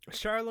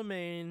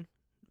 Charlemagne,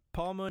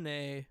 Paul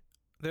Monet...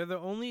 They're the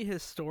only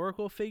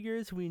historical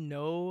figures we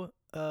know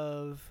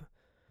of,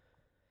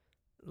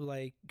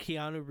 like,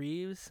 Keanu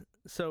Reeves.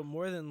 So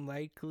more than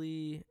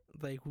likely,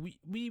 like,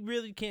 we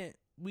really can't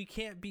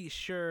be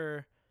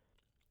sure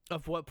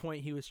of what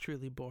point he was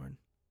truly born.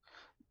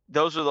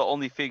 Those are the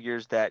only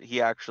figures that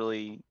he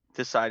actually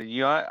decided,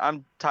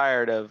 I'm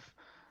tired of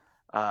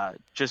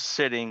just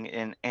sitting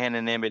in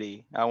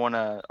anonymity. I want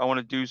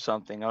to do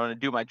something. I want to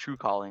do my true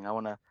calling. I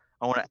want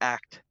to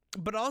act.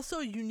 But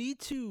also you need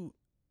to...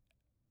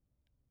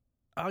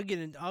 I'll get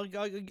into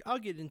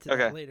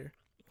that later.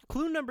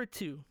 Clue number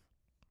 2.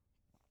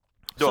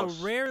 So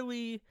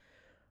rarely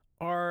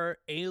are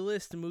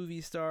A-list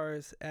movie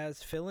stars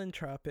as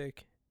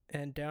philanthropic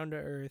and down to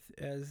earth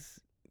as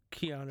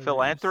Keanu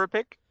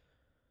Philanthropic?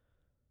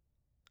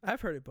 Reeves.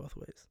 I've heard it both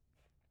ways.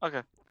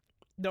 Okay.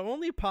 The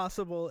only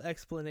possible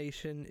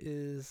explanation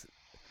is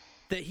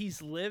that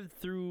he's lived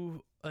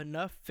through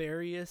enough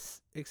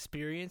various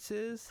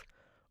experiences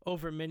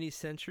over many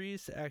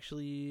centuries to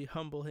actually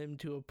humble him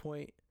to a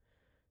point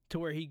to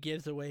where he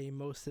gives away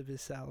most of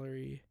his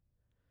salary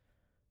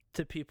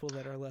to people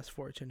that are less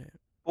fortunate.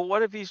 Well,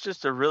 what if he's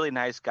just a really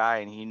nice guy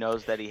and he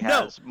knows that he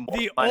has more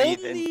money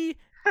than... The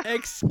only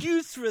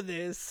excuse for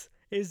this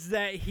is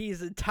that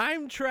he's a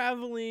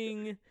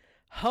time-traveling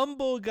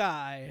humble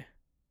guy.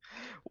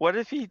 What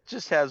if he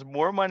just has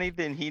more money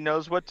than he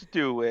knows what to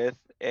do with,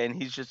 and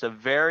he's just a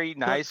very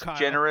nice, Kyle,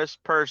 generous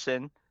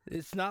person?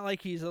 It's not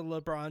like he's a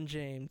LeBron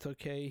James,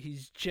 okay?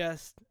 He's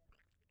just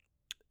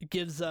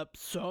gives up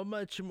so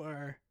much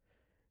more.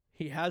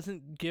 He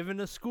hasn't given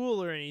a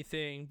school or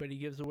anything, but he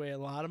gives away a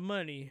lot of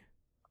money.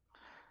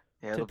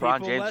 Yeah, to LeBron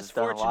people James less has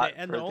done a fortunate. lot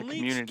And for the the only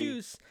community.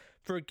 excuse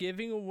for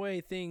giving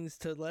away things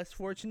to less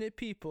fortunate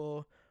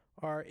people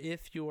are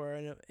if you are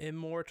an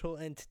immortal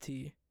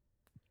entity.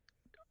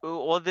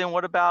 Well, then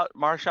what about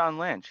Marshawn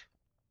Lynch?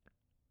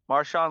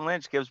 Marshawn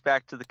Lynch gives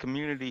back to the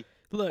community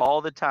all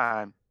the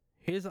time.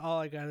 Here's all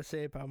I gotta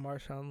say about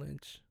Marshawn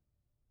Lynch.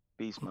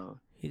 Beast mode.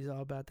 He's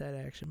all about that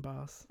action,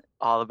 boss.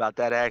 All about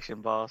that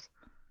action, boss.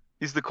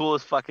 He's the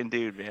coolest fucking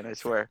dude, man, I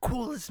swear.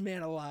 Coolest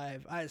man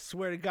alive. I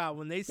swear to God.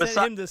 When they sent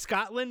him to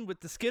Scotland with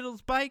the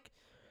Skittles bike,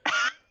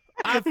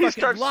 I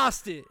fucking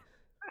lost it.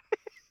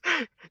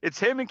 It's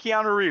him and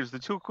Keanu Reeves, the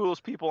two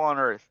coolest people on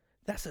earth.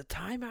 That's a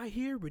time out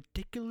here,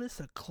 ridiculous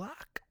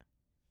o'clock.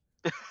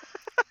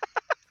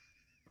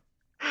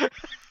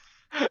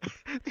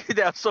 Dude,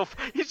 that's so.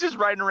 He's just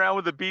riding around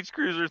with a beach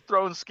cruiser,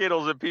 throwing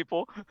Skittles at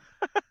people,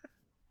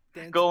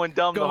 going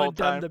dumb the whole time. Going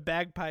dumb to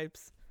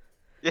bagpipes.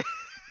 Yeah,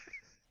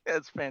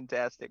 that's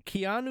fantastic.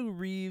 Keanu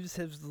Reeves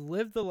has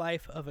lived the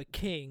life of a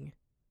king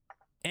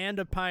and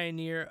a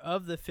pioneer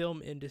of the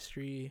film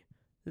industry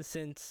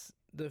since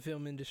the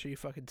film industry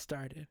fucking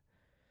started.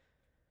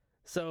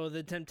 So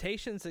the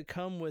temptations that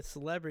come with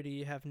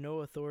celebrity have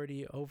no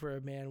authority over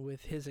a man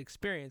with his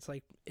experience.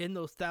 Like, in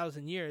those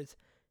 1,000 years,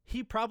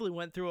 he probably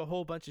went through a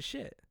whole bunch of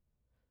shit.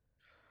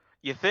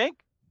 You think?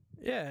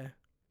 Yeah.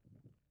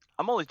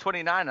 I'm only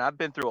 29 and I've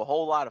been through a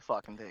whole lot of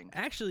fucking things.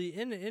 Actually,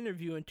 in an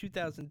interview in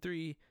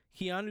 2003,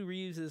 Keanu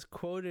Reeves is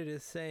quoted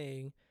as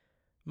saying,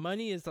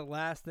 "Money is the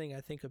last thing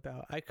I think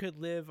about. I could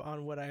live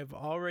on what I've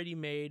already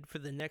made for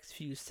the next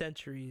few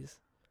centuries."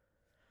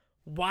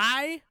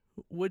 Why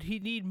would he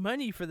need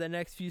money for the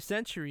next few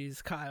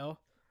centuries, Kyle?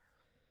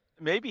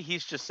 Maybe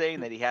he's just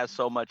saying that he has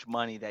so much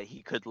money that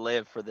he could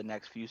live for the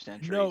next few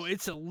centuries. No,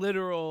 it's a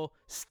literal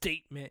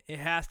statement. It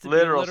has to be a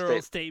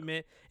literal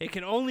statement. It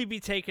can only be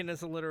taken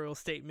as a literal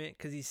statement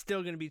because he's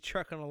still going to be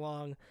trucking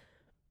along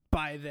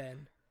by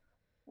then.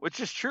 Which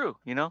is true,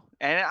 you know?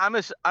 And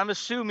I'm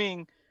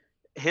assuming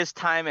his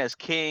time as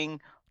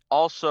king,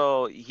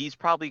 also, he's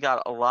probably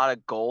got a lot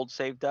of gold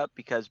saved up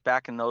because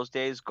back in those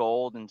days,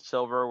 gold and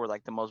silver were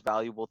like the most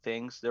valuable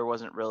things. There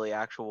wasn't really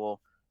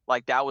actual,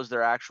 like that was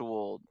their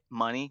actual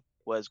money,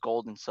 was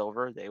gold and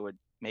silver. They would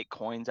make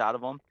coins out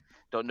of them.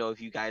 Don't know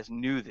if you guys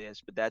knew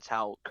this, but that's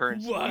how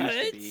currency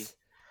used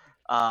to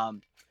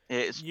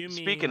be.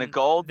 Speaking of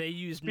gold, they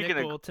use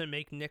nickel to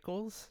make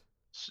nickels.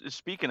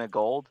 Speaking of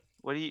gold,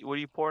 what are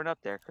you pouring up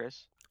there,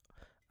 Chris?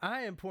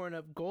 I am pouring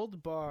up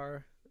Gold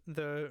Bar,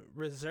 the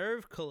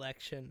Reserve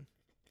Collection.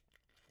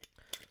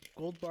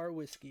 Gold Bar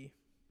whiskey.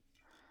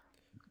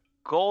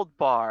 Gold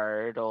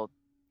Bar,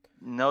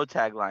 no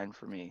tagline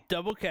for me.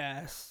 Double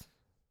cast.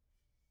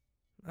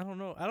 I don't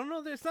know.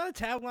 There's not a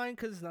tagline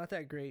because it's not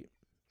that great.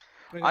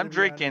 I'm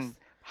drinking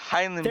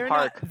Highland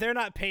Park. They're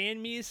not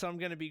paying me, so I'm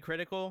gonna be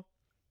critical.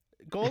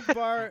 Gold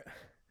Bar,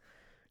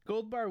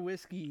 Gold Bar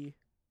whiskey.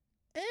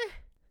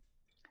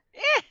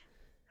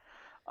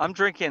 I'm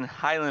drinking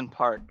Highland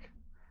Park,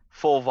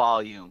 full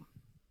volume.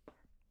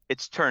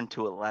 It's turned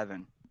to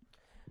 11.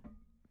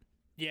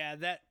 Yeah,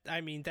 that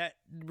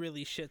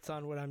really shits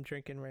on what I'm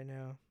drinking right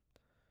now.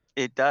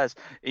 It does.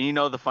 And you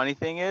know the funny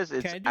thing is,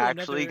 it's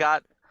actually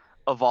got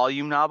a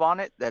volume knob on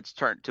it that's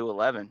turned to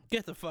 11.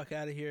 Get the fuck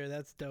out of here.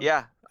 That's dope.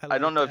 Yeah. I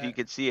don't know if you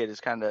could see it.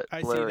 It's kind of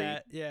blurry. I see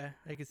that. Yeah,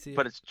 I can see it.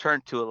 But it's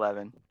turned to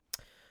 11.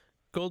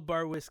 Gold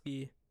Bar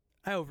whiskey.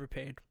 I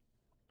overpaid.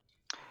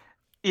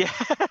 Yeah.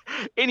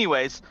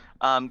 Anyways,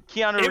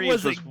 Keanu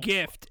Reeves was a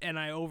gift, and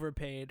I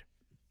overpaid.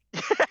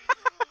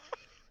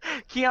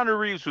 Keanu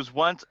Reeves was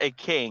once a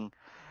king,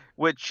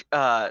 which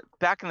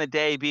back in the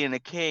day, being a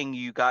king,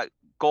 you got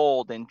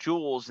gold and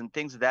jewels and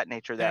things of that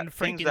nature. And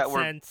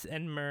frankincense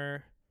and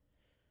myrrh.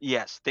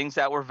 Yes, things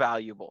that were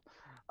valuable.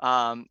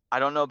 I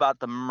don't know about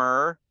the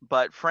myrrh,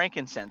 but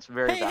frankincense,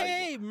 very valuable.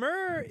 Hey,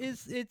 myrrh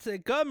it's a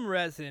gum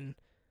resin,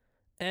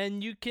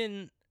 and you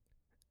can.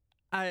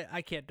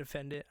 I can't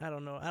defend it. I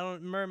don't know.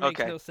 Myrrh makes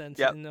no sense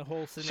in the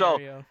whole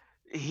scenario. So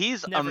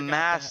he's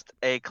amassed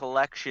a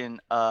collection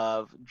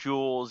of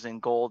jewels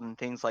and gold and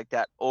things like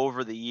that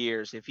over the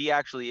years. If he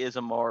actually is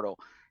immortal,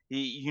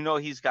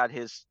 he's got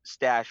his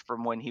stash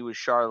from when he was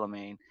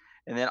Charlemagne.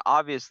 And then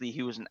obviously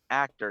he was an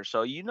actor.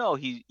 So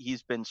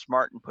he's been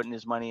smart in putting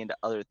his money into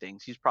other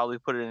things. He's probably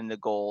put it into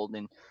gold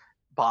and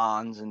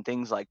bonds and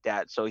things like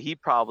that. So he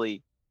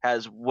probably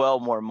has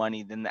well more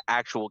money than the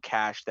actual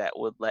cash that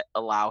would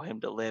allow him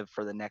to live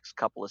for the next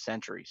couple of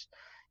centuries.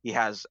 He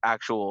has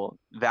actual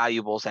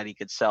valuables that he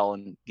could sell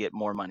and get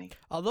more money.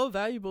 Although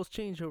valuables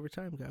change over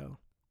time, Kyle.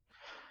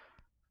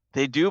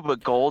 They do,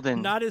 but gold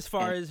and... Not as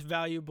far as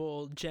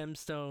valuable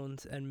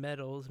gemstones and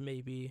metals,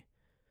 maybe.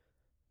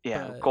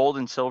 Yeah, gold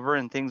and silver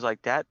and things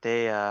like that,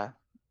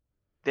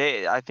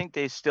 I think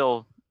they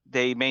still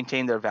they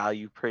maintain their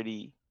value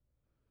pretty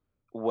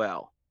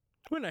well.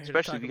 We're not here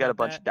Especially to if talk you got a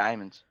about bunch that. of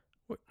diamonds.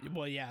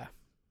 Well, yeah.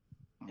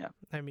 Yeah.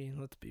 I mean,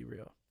 let's be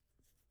real.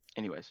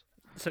 Anyways.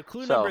 So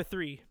clue number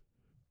 3.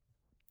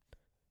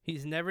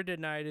 He's never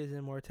denied his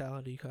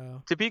immortality,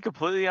 Kyle. To be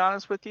completely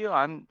honest with you,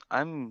 I'm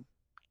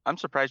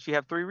surprised you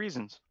have 3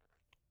 reasons.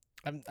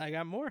 I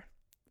got more.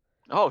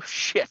 Oh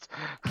shit.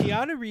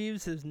 Keanu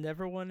Reeves has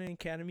never won an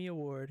Academy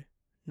Award,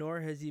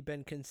 nor has he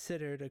been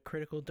considered a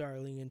critical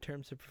darling in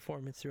terms of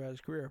performance throughout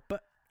his career.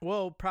 But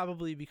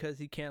probably because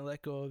he can't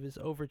let go of his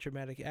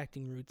overdramatic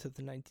acting roots of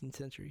the 19th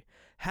century.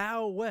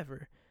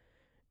 However,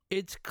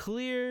 it's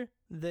clear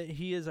that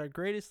he is our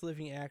greatest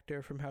living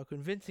actor from how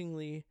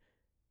convincingly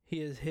he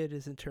has hid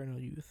his eternal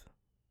youth.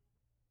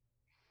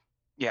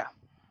 Yeah.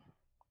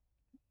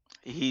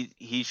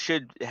 He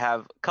should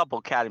have a couple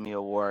Academy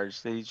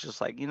Awards that he's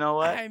just like, you know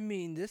what? I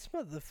mean, this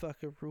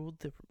motherfucker ruled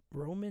the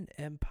Roman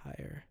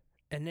Empire,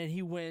 and then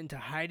he went into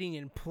hiding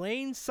in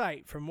plain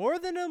sight for more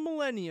than a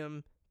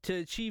millennium to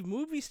achieve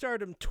movie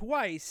stardom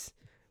twice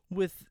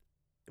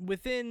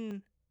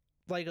within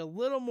like a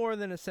little more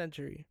than a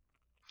century.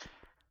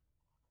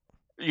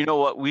 You know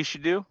what we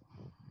should do?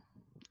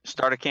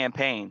 Start a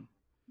campaign.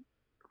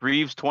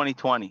 Reeves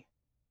 2020.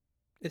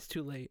 It's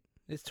too late.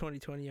 It's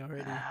 2020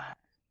 already.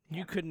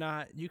 You could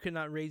not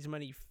raise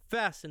money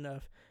fast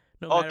enough.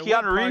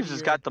 Keanu Reeves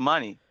has got the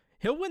money.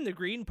 He'll win the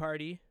Green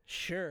Party.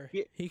 Sure.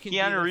 He can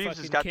Keanu Reeves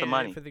has got the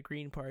money for the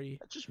Green Party.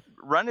 Just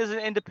run as an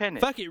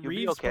independent. Fuck it,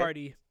 Reeves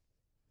Party.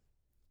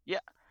 Yeah.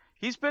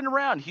 He's been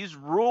around. He's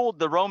ruled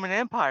the Roman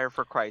Empire,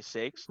 for Christ's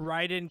sakes.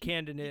 Write-in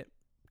candidate,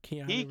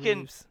 Keanu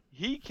Reeves.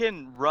 He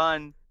can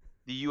run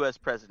the U.S.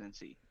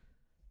 presidency.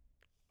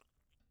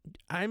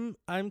 I'm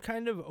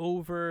kind of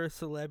over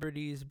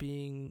celebrities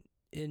being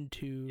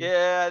into.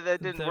 Yeah,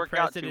 that didn't work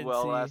out too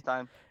well last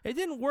time. It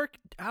didn't work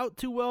out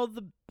too well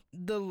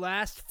the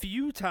last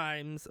few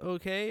times.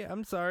 Okay,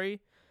 I'm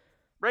sorry.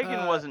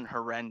 Reagan wasn't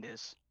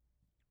horrendous.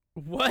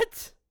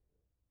 What?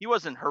 He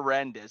wasn't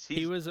horrendous.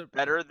 He was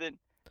better than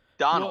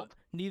Donald. Well,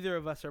 neither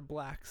of us are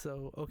black,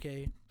 so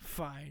okay,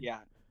 fine. Yeah,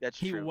 that's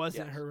true. He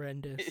wasn't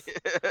horrendous.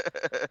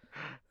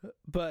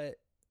 But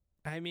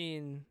I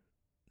mean,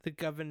 the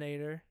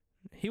governor.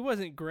 He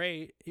wasn't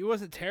great. He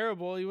wasn't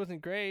terrible. He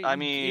wasn't great. I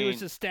mean, he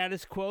was a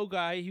status quo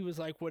guy. He was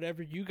like,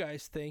 whatever you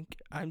guys think.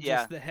 I'm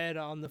just the head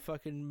on the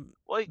fucking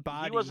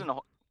body. He wasn't.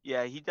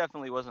 He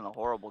definitely wasn't a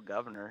horrible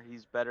governor.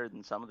 He's better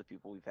than some of the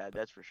people we've had.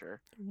 That's for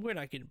sure. We're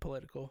not getting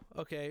political.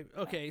 Okay.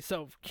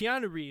 So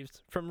Keanu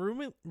Reeves, from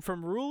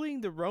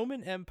ruling the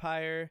Roman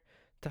Empire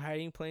to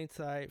hiding plain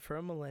sight for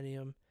a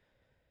millennium,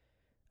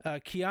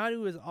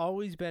 Keanu has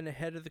always been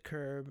ahead of the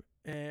curve,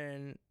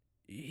 and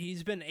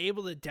he's been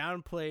able to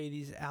downplay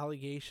these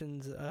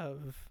allegations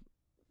of,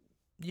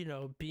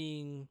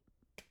 being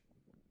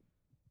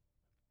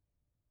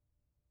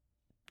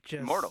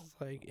just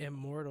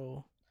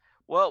immortal.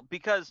 Well,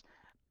 because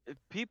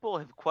people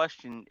have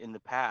questioned in the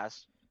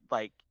past,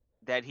 like,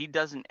 that he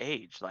doesn't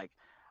age. Like,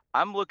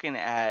 I'm looking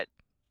at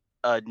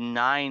a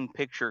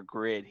 9-picture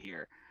grid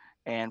here,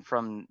 and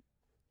from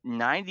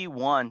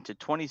 91 to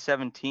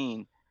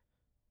 2017,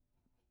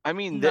 I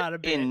mean, not a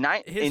bit.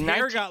 His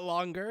hair got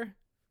longer.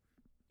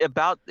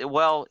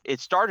 It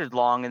started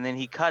long and then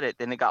he cut it,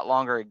 then it got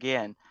longer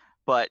again.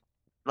 But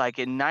like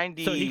in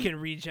 90, so he can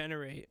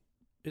regenerate.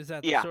 Is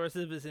that the source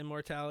of his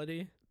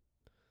immortality?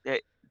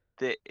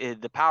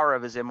 The power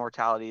of his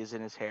immortality is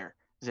in his hair,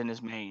 is in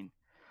his mane.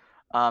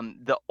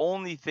 The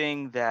only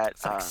thing that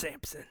it's like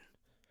Samson.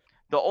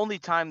 The only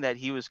time that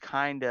he was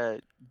kind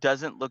of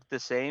doesn't look the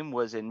same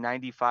was in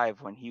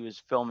 95 when he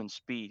was filming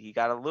Speed. He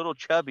got a little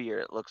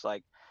chubbier, it looks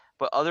like,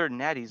 but other than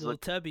that, he's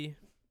looked tubby.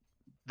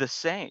 The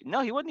same.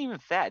 No, he wasn't even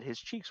fat. His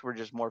cheeks were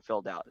just more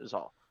filled out, is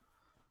all.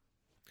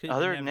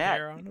 Other than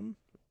that,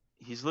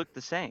 he's looked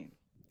the same.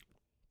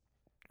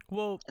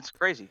 Well, it's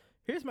crazy.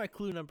 Here's my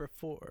clue number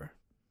 4.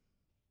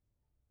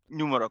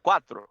 Numero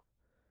 4.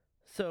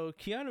 So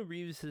Keanu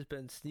Reeves has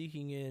been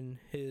sneaking in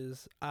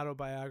his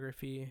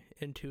autobiography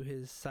into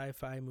his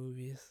sci-fi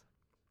movies.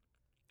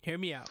 Hear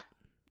me out.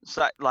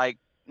 Like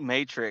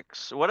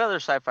Matrix. What other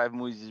sci-fi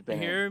movies has been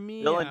in? Hear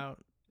me out.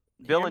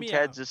 Bill and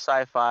Ted's is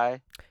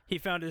sci-fi. He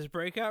found his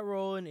breakout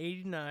role in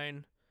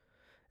 '89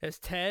 as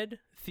Ted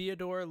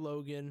Theodore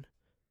Logan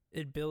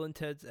in Bill and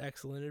Ted's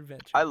Excellent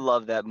Adventure. I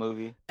love that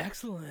movie.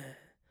 Excellent.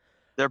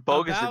 Their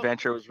Bogus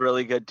Adventure was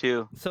really good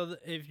too. So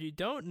if you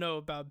don't know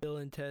about Bill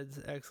and Ted's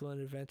Excellent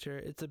Adventure,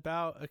 it's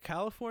about a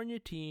California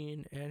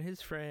teen and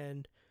his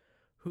friend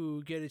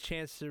who get a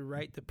chance to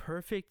write the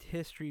perfect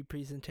history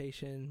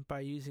presentation by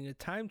using a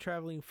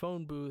time-traveling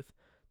phone booth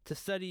to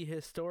study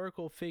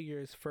historical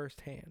figures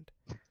firsthand.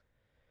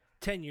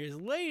 10 years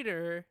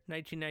later,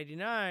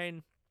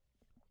 1999,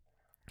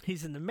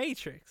 he's in The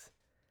Matrix.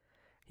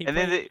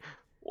 Then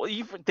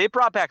they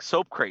brought back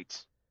soap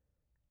crates.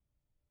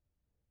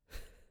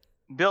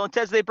 Bill and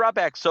Ted's, they brought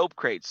back soap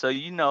crates. So,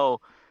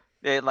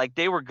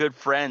 they were good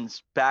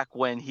friends back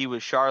when he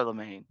was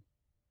Charlemagne.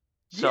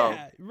 So,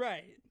 yeah,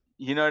 right.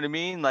 You know what I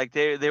mean? Like,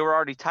 they were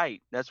already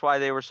tight. That's why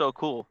they were so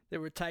cool. They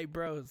were tight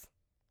bros.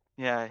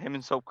 Yeah, him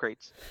and soap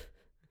crates.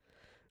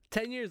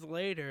 10 years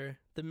later,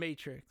 The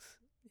Matrix.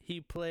 He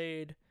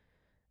played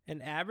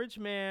an average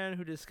man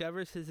who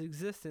discovers his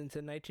existence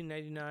in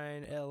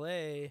 1999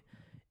 LA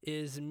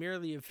is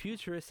merely a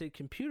futuristic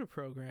computer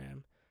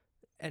program.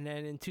 And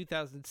then in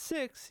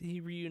 2006, he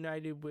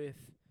reunited with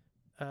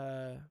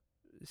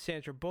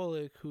Sandra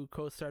Bullock, who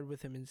co-starred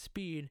with him in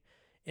Speed,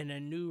 in a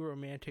new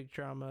romantic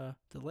drama,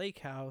 The Lake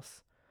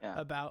House,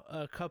 about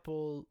a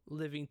couple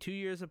living 2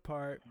 years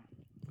apart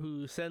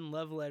who send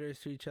love letters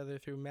to each other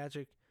through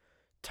magic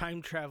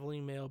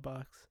time-traveling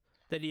mailbox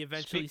that he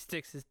eventually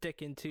sticks his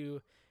dick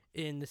into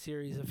in the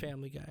series of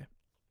Family Guy.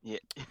 Yeah.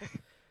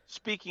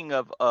 Speaking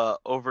of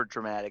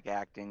over-dramatic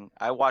acting,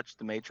 I watched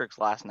The Matrix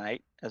last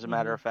night, as a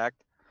matter of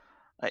fact.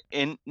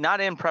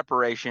 Not in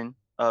preparation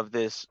of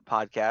this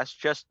podcast,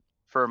 just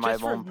for my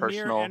own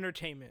personal mere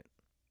entertainment.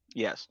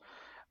 Yes.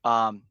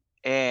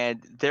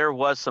 And there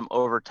was some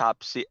over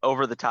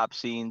the top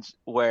scenes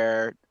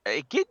where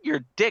get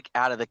your dick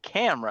out of the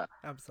camera.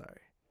 I'm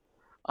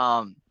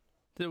sorry.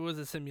 There was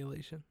a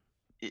simulation.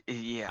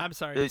 Yeah. I'm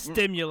sorry.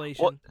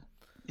 Stimulation.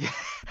 Well,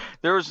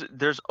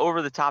 there's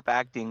over the top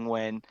acting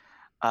when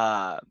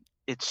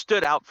it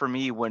stood out for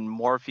me when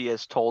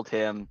Morpheus told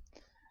him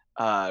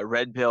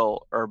red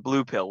pill or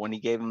blue pill when he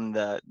gave him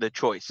the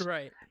choice.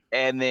 Right.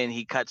 And then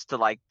he cuts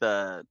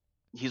to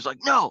he's like,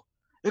 no,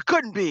 it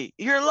couldn't be.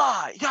 You're a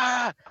lie.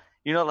 Yeah.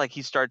 You know, like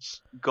he starts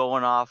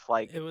going off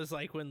like. It was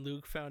like when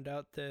Luke found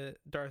out that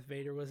Darth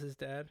Vader was his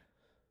dad.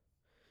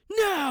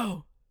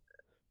 No!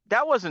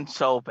 That wasn't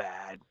so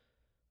bad.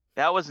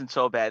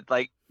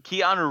 Like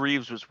Keanu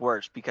Reeves was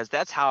worse because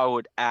that's how I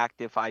would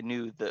act if I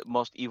knew the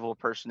most evil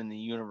person in the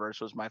universe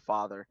was my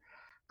father.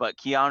 But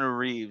Keanu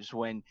Reeves,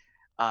 when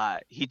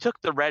he took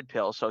the red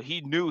pill, so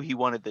he knew he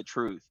wanted the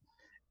truth.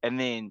 And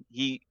then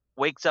he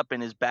wakes up in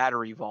his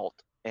battery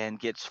vault and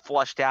gets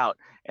flushed out.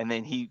 And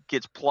then he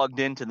gets plugged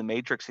into the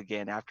Matrix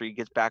again after he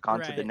gets back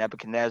onto the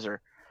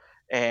Nebuchadnezzar.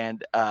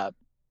 And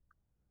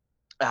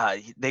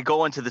they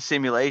go into the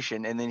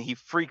simulation, and then he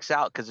freaks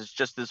out because it's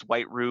just this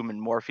white room,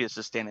 and Morpheus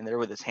is standing there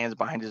with his hands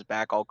behind his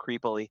back all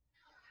creepily.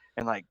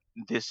 And like,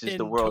 this is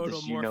the world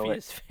as you know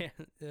it.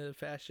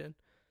 Fashion.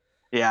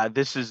 Yeah,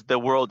 this is the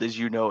world as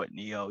you know it,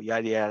 Neo.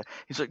 Yada yada.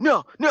 He's like,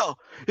 no,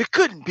 it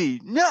couldn't be.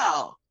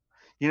 No.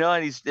 You know,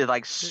 and he's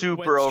like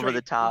super over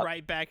the top.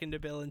 Right back into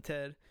Bill and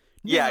Ted.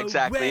 Yeah, No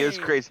exactly. way. It was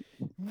crazy.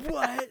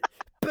 What?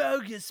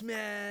 Bogus,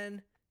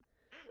 man.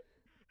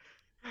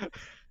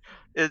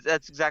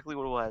 That's exactly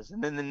what it was.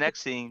 And then the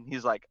next scene,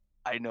 he's like,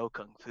 I know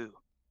Kung Fu.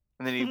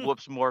 And then he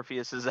whoops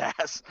Morpheus's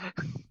ass.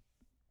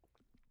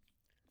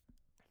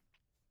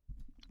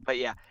 But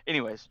yeah,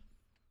 anyways.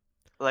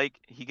 Like,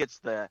 he gets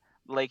the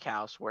lake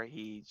house where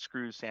he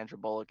screws Sandra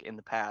Bullock in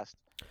the past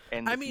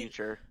and the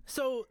future.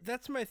 So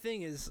that's my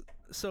thing is,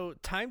 so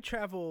time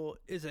travel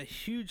is a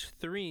huge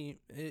theme.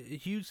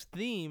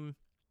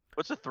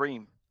 What's a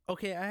theme?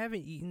 Okay, I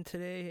haven't eaten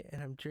today,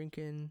 and I'm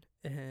drinking,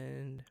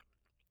 and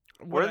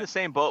we're in the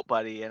same boat,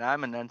 buddy, and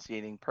I'm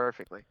enunciating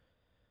perfectly.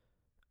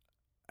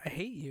 I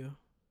hate you.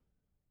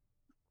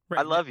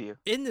 I love you.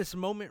 In this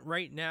moment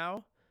right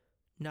now,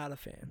 not a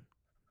fan.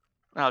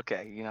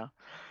 Okay, you know.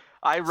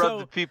 I rub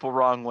the people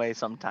wrong way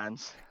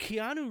sometimes.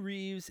 Keanu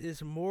Reeves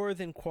is more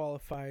than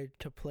qualified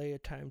to play a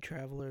time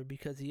traveler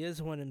because he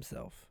is one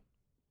himself.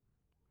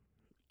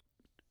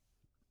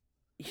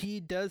 He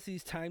does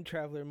these time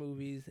traveler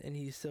movies, and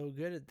he's so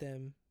good at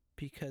them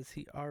because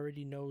he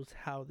already knows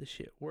how the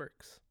shit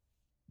works.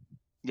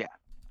 Yeah.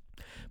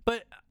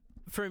 But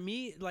for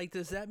me, like,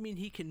 does that mean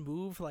he can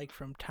move, like,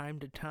 from time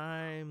to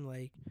time,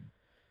 like,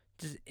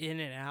 just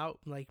in and out,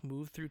 like,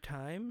 move through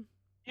time?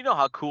 You know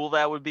how cool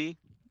that would be?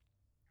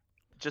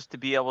 Just to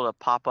be able to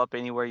pop up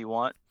anywhere you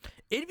want.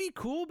 It'd be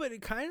cool, but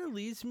it kind of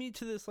leads me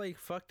to this, like,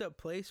 fucked up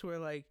place where,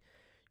 like,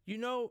 you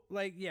know,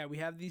 like, yeah, we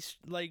have these,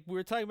 like we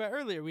were talking about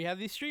earlier, we have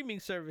these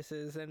streaming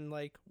services, and,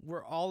 like,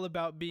 we're all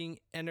about being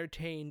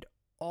entertained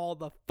all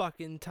the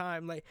fucking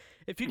time. Like,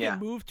 if you can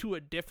move to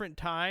a different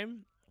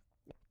time,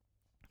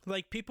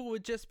 like, people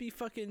would just be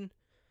fucking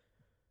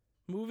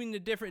moving to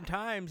different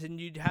times, and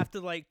you'd have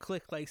to, like,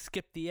 click, like,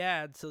 skip the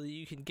ad so that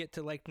you can get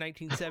to, like,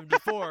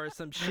 1974 or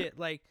some shit,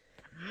 like.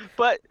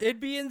 But it'd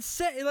be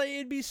insane. Like,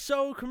 it'd be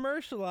so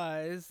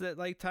commercialized that,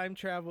 like, time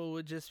travel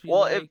would just be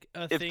a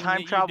thing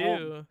that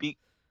you do.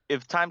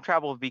 If time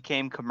travel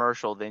became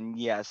commercial, then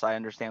yes, I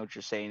understand what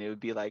you're saying. It would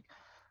be like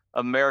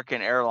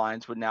American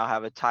Airlines would now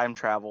have a time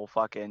travel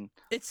fucking.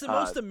 It's the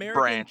most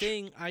American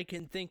thing I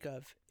can think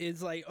of.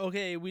 Is like,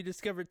 okay, we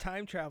discovered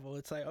time travel.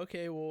 It's like,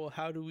 okay, well,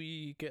 how do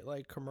we get,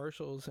 like,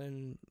 commercials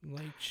and,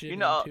 like, shit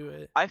into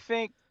it? I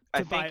think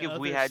if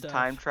we had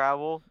time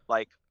travel,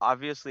 like,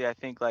 obviously, I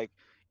think, like,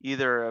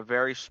 either a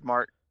very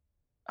smart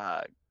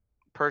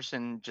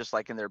person just,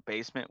 like, in their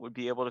basement would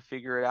be able to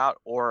figure it out,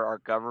 or our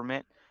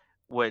government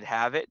would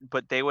have it,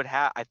 but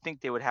I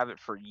think they would have it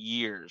for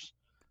years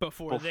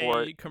before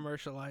they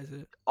commercialize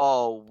it.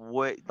 Oh,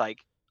 what? Like,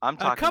 I'm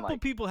talking, a couple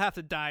people have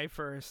to die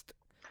first,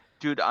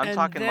 dude. I'm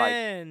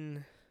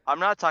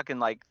not talking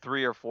like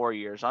 3 or 4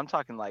 years. I'm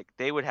talking like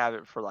they would have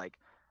it for like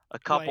a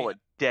couple Like,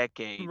 of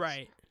decades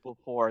right.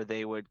 before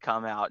they would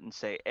come out and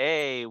say,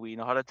 "Hey, we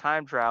know how to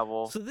time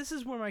travel." So this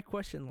is where my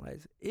question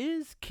lies: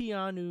 is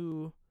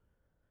Keanu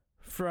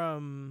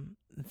from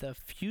the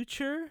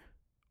future,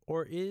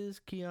 or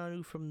is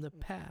Keanu from the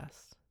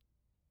past?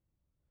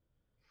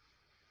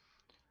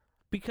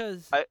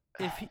 Because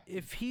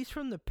if he's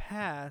from the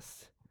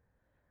past,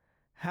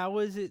 how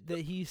is it that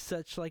he's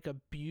such like a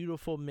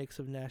beautiful mix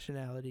of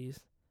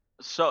nationalities?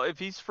 So if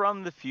he's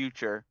from the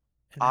future,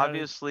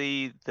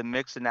 obviously the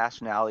mix of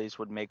nationalities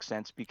would make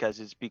sense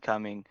because it's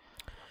becoming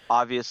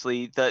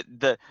obviously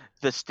the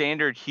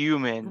standard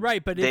human.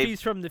 Right, but if he's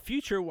from the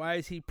future, why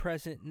is he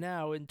present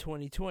now in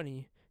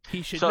 2020?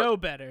 He should know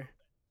better.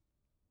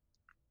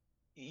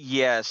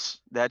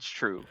 Yes, that's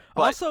true.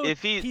 But also,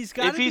 if he's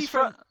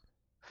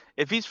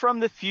from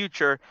the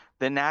future,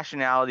 the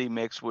nationality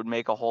mix would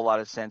make a whole lot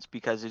of sense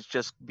because it's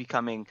just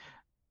becoming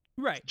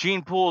right.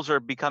 Gene pools are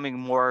becoming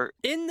more.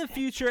 In the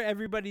future,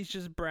 everybody's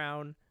just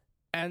brown,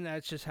 and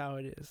that's just how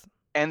it is.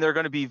 And they're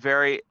going to be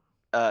very,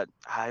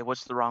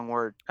 what's the wrong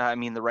word? I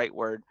mean the right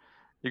word.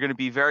 They're going to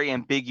be very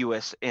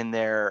ambiguous in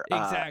their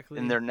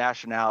in their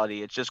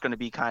nationality. It's just going to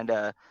be kind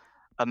of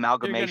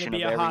amalgamation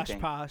of everything. They're going to be a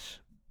hosh-posh.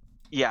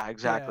 Yeah,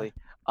 exactly.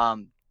 Yeah.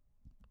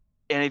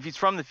 And if he's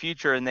from the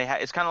future, and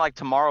it's kind of like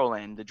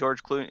Tomorrowland, the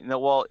George Clooney.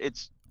 Well,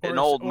 it's an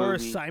old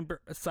movie. Or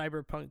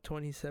Cyberpunk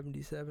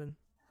 2077.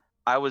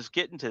 I was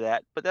getting to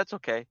that, but that's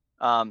okay.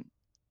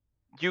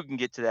 You can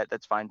get to that.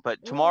 That's fine.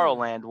 But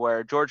Tomorrowland,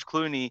 where George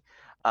Clooney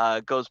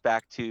goes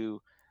back in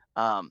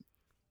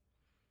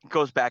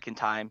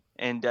time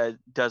and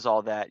does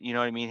all that. You know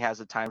what I mean? Has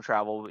a time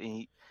travel.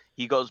 He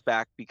goes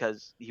back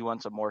because he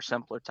wants a more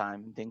simpler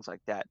time and things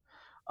like that.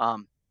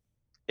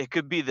 It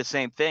could be the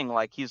same thing.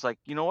 Like he's like,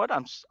 you know what?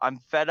 I'm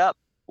fed up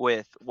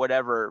with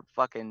whatever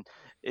fucking.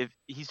 If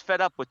he's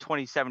fed up with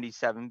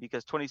 2077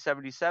 because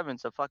 2077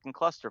 is a fucking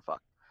clusterfuck.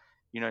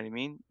 You know what I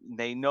mean?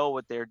 They know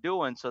what they're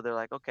doing, so they're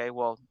like, okay,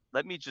 well,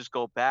 let me just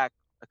go back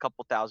a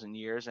couple thousand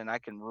years and I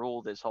can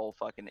rule this whole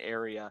fucking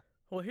area.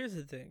 Well, here's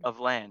the thing. Of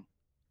land.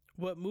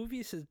 What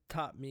movies have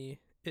taught me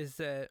is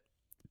that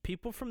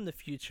people from the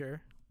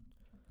future,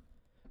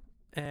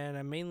 and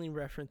I'm mainly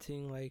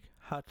referencing like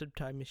Hot Tub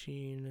Time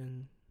Machine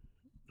and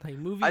like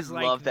movies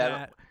like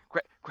that.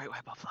 Great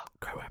White Buffalo.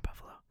 Great White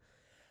Buffalo.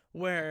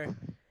 Where,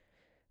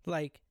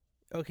 like,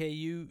 okay,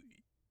 you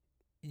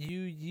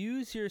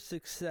use your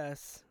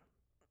success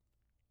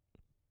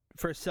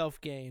for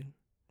self-gain,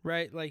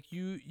 right? Like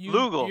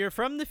you're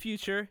from the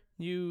future,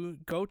 you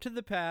go to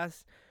the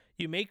past,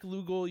 you make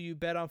Lugal, you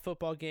bet on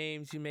football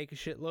games, you make a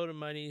shitload of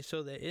money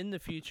so that in the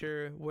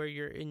future, where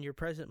you're in your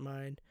present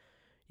mind,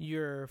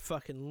 you're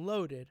fucking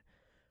loaded.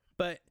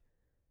 But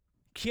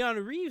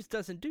Keanu Reeves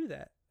doesn't do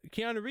that.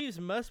 Keanu Reeves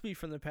must be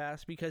from the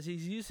past because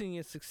he's using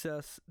his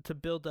success to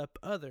build up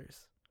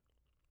others.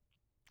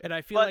 And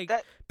I feel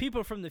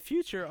people from the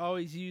future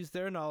always use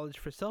their knowledge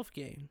for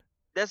self-gain.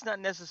 That's not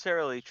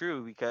necessarily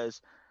true because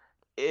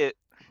I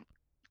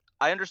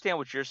understand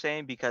what you're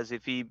saying, because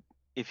if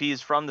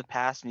he's from the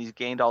past and he's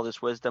gained all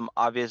this wisdom,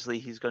 obviously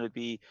he's going to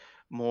be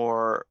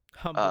more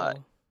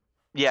humble.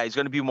 He's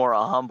going to be more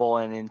humble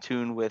and in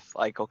tune with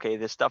like, okay,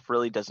 this stuff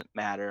really doesn't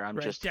matter.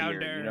 I'm just here.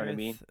 You know what I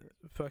mean?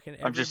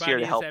 I'm just here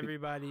to help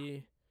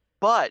everybody.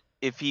 But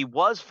if he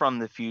was from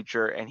the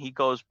future and he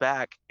goes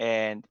back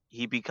and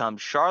he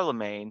becomes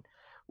Charlemagne,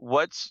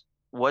 what's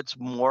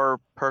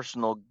more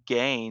personal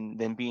gain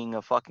than being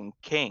a fucking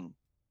king?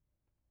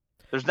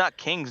 There's not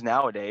kings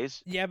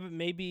nowadays. Yeah, but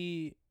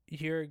maybe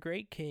you're a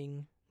great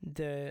king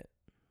that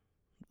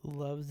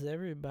loves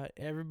everybody.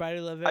 Everybody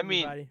loves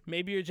everybody. I mean,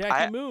 maybe you're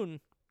Jackie Moon.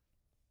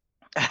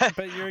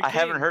 But you're a king. I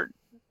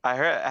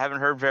haven't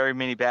heard very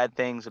many bad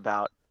things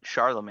about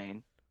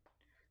Charlemagne.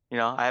 You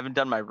know, I haven't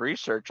done my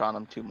research on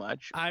him too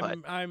much.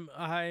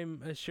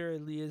 I'm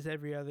assuredly, as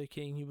every other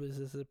king, he was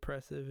as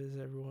oppressive as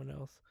everyone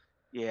else.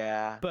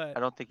 Yeah, but I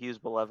don't think he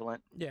was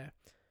malevolent. Yeah.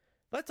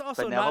 Let's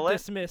also not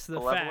dismiss the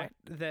fact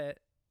that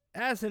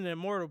as an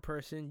immortal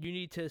person, you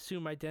need to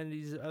assume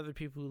identities of other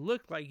people who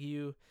look like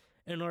you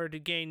in order to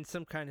gain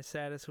some kind of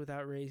status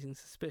without raising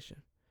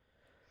suspicion.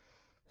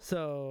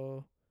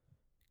 So,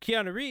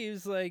 Keanu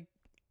Reeves, like,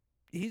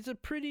 he's a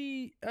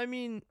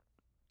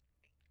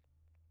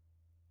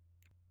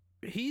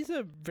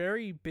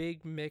very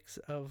big mix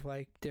of,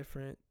 like,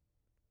 different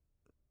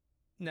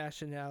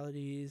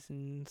nationalities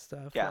and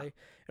stuff. Yeah. Like,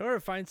 in order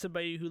to find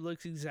somebody who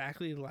looks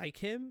exactly like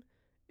him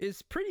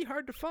is pretty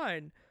hard to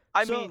find.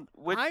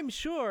 I'm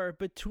sure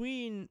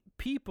between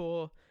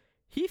people,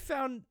 he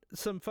found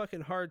some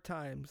fucking hard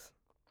times.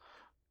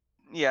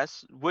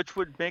 Yes, which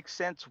would make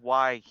sense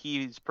why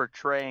he's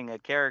portraying a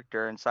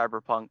character in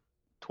Cyberpunk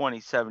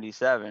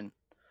 2077.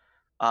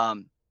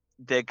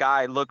 The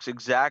guy looks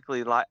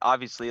exactly like.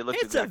 Obviously, it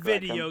looks exactly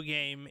like him. It's a video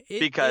game.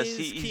 Because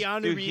he's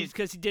Keanu Reeves,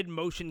 because he did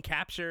motion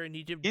capture and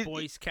he did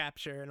voice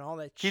capture and all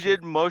that shit. He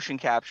did motion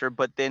capture,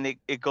 but then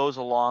it goes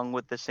along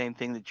with the same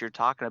thing that you're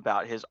talking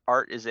about. His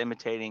art is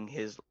imitating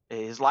his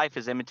life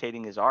is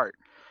imitating his art.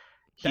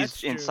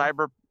 He's in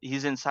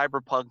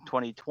Cyberpunk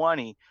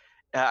 2020,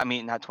 I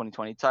mean, not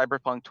 2020,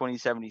 Cyberpunk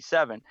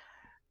 2077.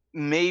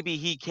 Maybe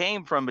he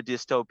came from a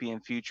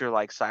dystopian future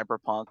like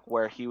Cyberpunk,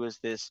 where he was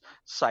this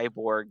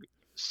cyborg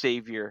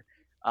savior.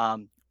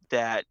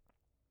 That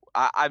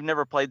I've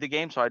never played the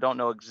game, so I don't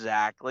know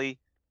exactly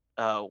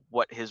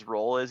what his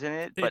role is in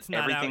it. But It's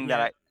not out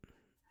yet.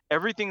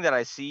 everything that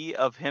I see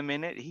of him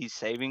in it, he's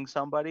saving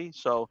somebody.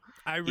 So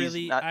I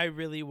he's not.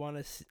 really want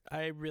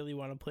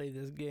to play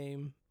this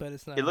game, but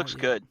it's not. It looks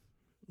out yet. good.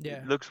 Yeah,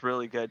 It looks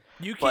really good.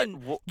 you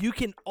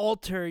can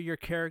alter your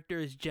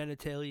character's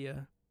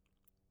genitalia.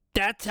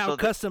 That's how So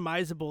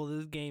customizable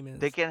this game is.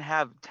 they can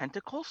have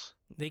tentacles?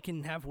 They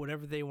can have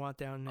whatever they want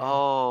down there.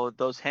 Oh,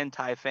 those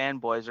hentai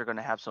fanboys are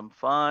gonna have some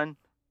fun.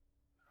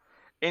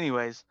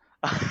 Anyways,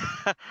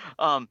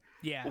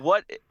 Yeah.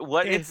 what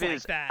It's if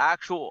his like that.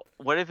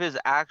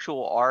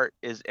 actual art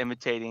is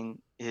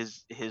imitating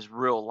his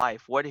real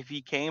life? What if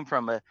he came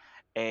from a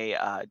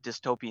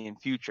dystopian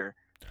future?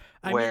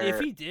 I mean, if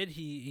he did,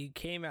 he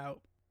came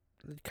out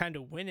kind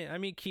of winning. I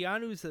mean,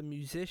 Keanu's a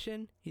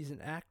musician. He's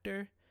an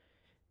actor.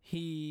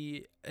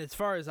 He, as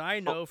far as I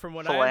know, from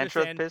what I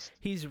understand, philanthropist?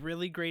 he's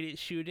really great at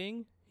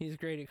shooting. He's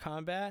great at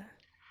combat.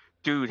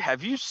 Dude,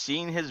 have you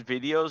seen his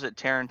videos at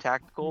Terran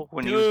Tactical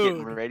when he was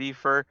getting ready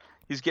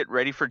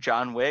for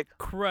John Wick?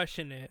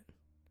 Crushing it.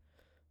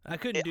 I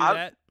couldn't do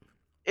that.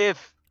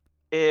 If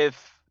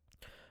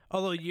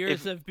Although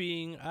years of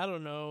being, I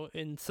don't know,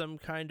 in some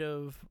kind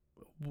of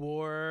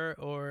war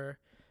or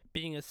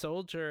being a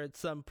soldier at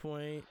some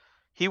point.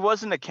 He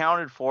wasn't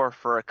accounted for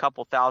a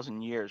couple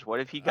thousand years. What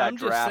if he got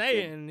drafted? I'm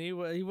just saying,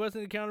 he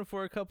wasn't accounted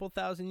for a couple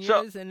thousand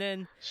years, and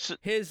then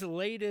his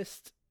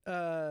latest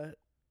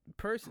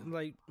person,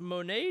 like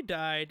Monet,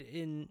 died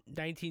in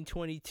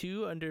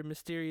 1922 under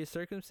mysterious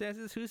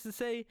circumstances. Who's to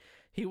say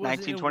he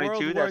wasn't in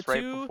World War that's II?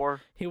 right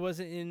before. He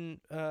wasn't in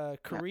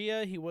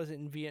Korea. He wasn't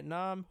in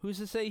Vietnam. Who's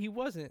to say he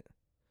wasn't?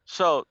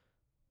 So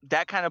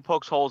that kind of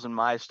pokes holes in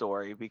my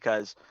story,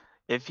 because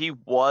if he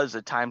was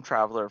a time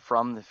traveler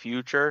from the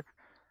future,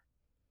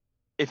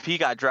 if he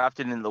got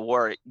drafted in the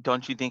war,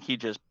 don't you think he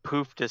just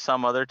poofed to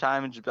some other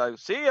time and just be like,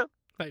 "See ya"?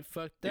 Like,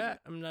 fuck that.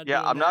 I'm not.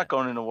 Yeah, I'm not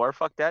going into war.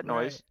 Fuck that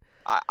noise.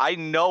 Right. I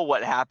know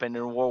what happened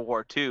in World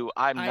War II.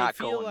 I'm not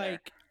going there.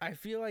 I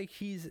feel like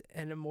he's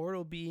an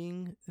immortal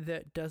being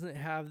that doesn't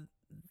have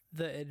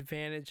the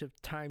advantage of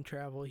time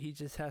travel. He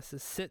just has to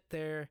sit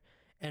there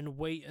and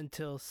wait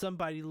until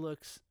somebody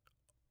looks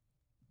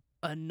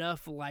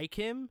enough like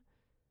him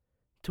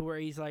to where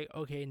he's like,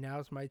 okay,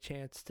 now's my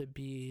chance to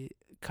be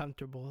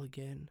comfortable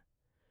again.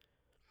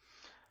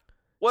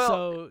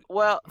 Well,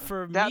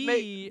 for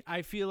me,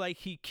 I feel like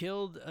he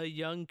killed a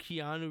young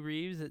Keanu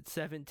Reeves at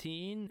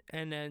 17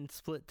 and then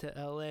split to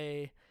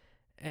LA,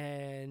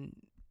 and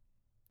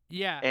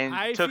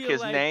I took feel his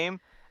like, name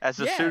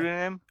as a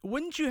pseudonym.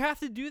 Wouldn't you have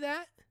to do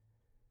that?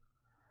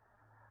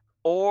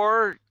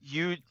 Or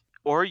you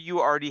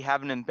already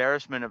have an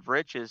embarrassment of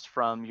riches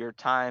from your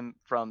time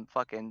from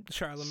fucking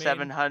Charlemagne.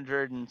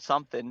 700 and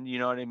something, you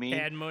know what I mean?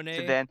 And Monet.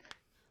 To then,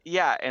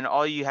 yeah, and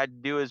all you had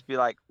to do is be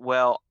like,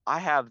 well, I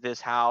have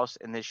this house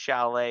and this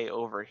chalet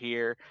over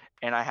here,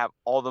 and I have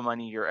all the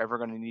money you're ever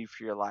going to need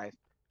for your life.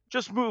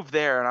 Just move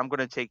there, and I'm going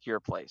to take your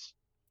place.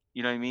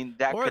 You know what I mean?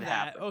 That could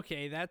happen.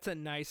 Okay, that's a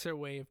nicer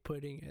way of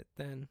putting it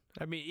then.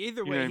 I mean,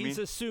 either way, he's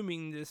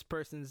assuming this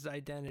person's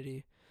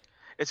identity.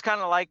 It's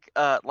kind of like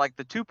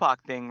the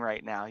Tupac thing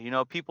right now. You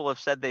know, people have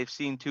said they've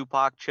seen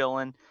Tupac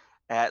chilling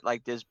at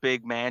like this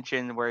big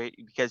mansion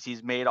because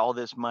he's made all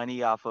this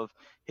money off of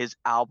his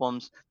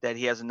albums that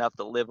he has enough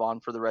to live on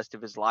for the rest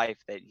of his life,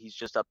 that he's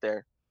just up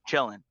there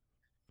chilling.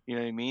 You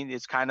know what I mean?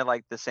 It's kind of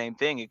like the same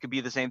thing. It could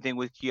be the same thing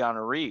with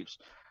Keanu Reeves.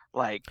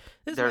 Like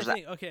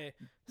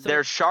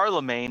there's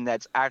Charlemagne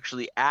that's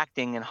actually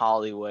acting in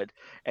Hollywood,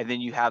 and then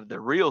you have the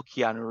real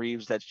Keanu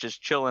Reeves that's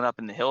just chilling up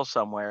in the hill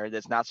somewhere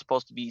that's not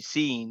supposed to be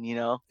seen, you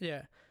know?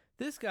 Yeah.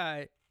 This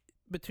guy,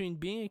 between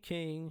being a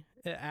king,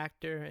 an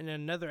actor, and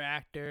another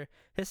actor,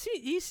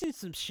 he's seen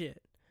some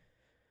shit.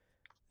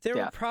 There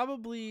were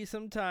probably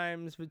some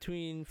times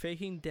between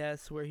faking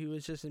deaths where he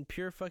was just in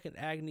pure fucking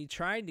agony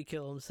trying to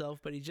kill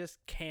himself, but he just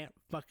can't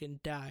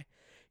fucking die.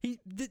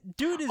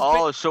 Dude is.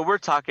 So we're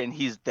talking.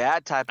 He's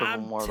that type of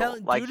immortal.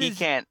 Like he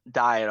can't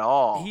die at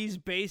all. He's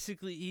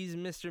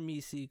Mr.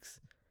 Meeseeks.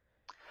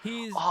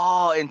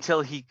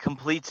 Until he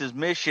completes his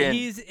mission.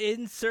 He's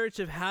in search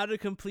of how to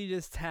complete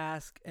his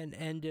task and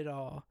end it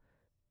all.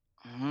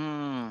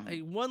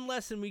 Like, one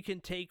lesson we can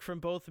take from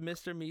both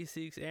Mr.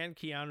 Meeseeks and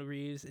Keanu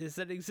Reeves is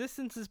that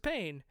existence is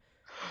pain.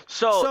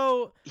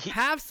 So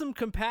have some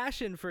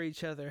compassion for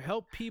each other.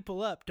 Help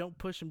people up. Don't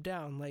push them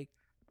down. Like.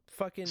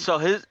 So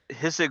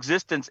his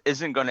existence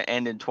isn't going to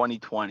end in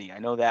 2020. I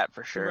know that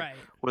for sure. Right.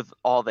 With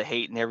all the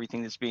hate and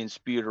everything that's being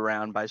spewed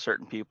around by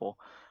certain people.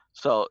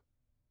 So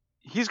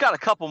he's got a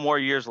couple more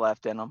years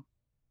left in him.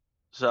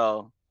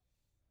 So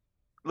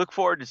look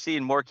forward to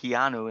seeing more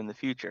Keanu in the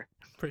future.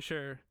 For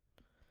sure.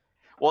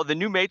 Well, the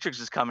new Matrix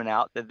is coming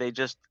out that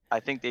I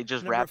think they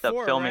just wrapped up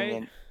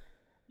filming.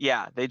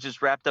 Yeah, they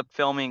just wrapped up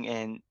filming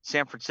in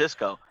San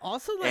Francisco.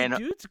 Also, like, and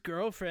dude's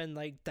girlfriend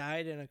like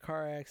died in a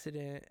car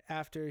accident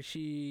after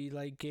she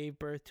like gave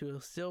birth to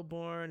a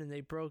stillborn, and they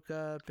broke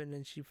up, and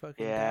then she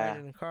fucking died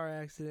in a car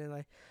accident.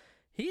 Like,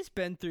 he's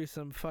been through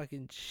some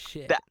fucking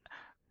shit.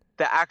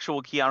 The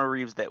actual Keanu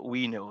Reeves that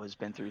we know has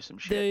been through some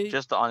shit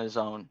just on his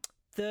own.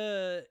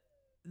 The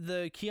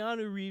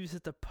Keanu Reeves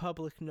that the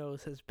public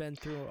knows has been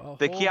through a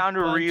the whole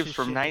Keanu bunch Reeves of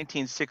from shit.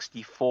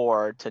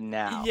 1964 to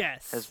now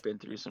Yes, has been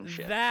through some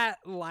shit.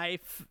 That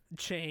life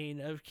chain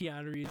of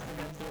Keanu Reeves has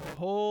been through a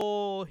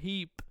whole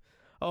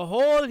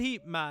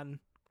heap, man.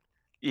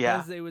 Yeah,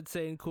 as they would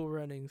say in Cool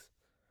Runnings.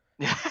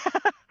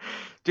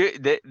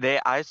 Dude,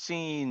 I've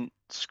seen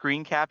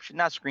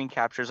not screen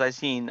captures. I've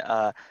seen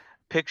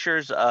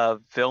pictures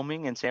of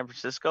filming in San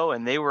Francisco,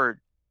 and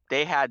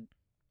they had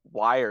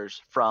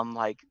wires from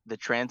like the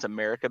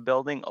Transamerica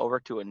building over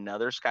to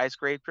another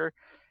skyscraper,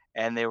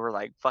 and they were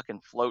like fucking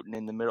floating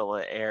in the middle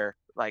of the air,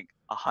 like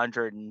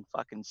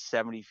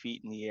 170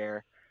 feet in the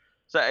air.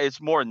 So it's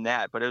more than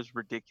that, but it was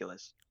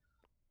ridiculous.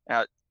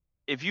 Now,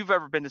 if you've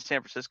ever been to San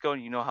Francisco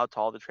and you know how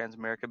tall the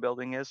Transamerica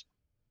building is,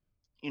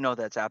 you know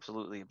that's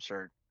absolutely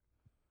absurd.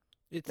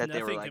 It's that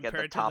nothing they were like at the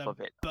compared top to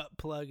of it. Butt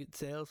plug at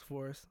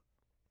Salesforce.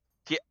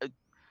 Yeah,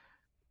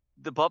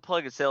 the butt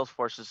plug at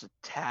Salesforce is a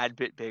tad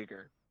bit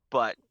bigger,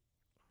 but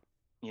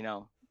you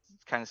know,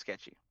 it's kind of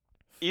sketchy.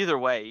 Either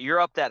way, you're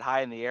up that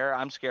high in the air.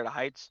 I'm scared of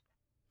heights.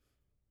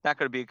 Not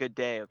going to be a good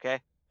day, okay?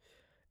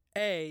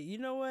 Hey, you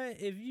know what?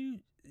 If you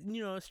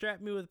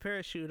strap me with a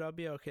parachute, I'll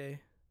be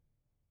okay.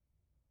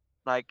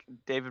 Like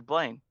David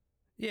Blaine.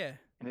 Yeah.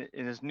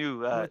 In his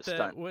new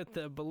stunt. With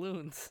the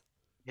balloons.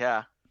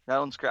 Yeah, that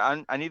one's great.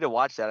 I need to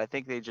watch that. I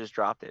think they just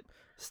dropped it.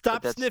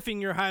 Stop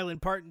sniffing your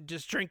Highland Park and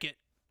just drink it.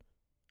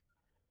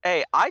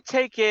 Hey, I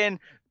take in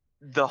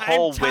the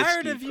whole whiskey, Chris.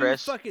 I'm tired of you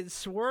fucking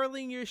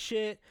swirling your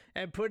shit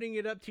and putting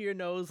it up to your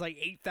nose like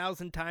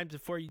 8,000 times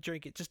before you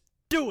drink it. Just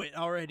do it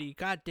already.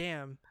 God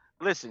damn.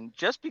 Listen,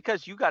 just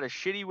because you got a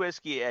shitty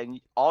whiskey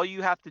and all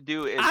you have to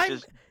do is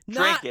just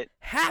drink it.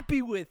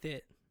 Happy with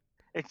it.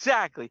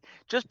 Exactly.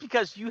 Just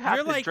because you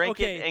have to drink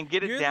it and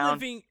get it down.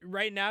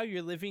 Right now,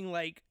 you're living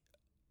like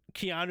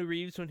Keanu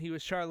Reeves when he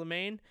was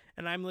Charlemagne,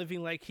 and I'm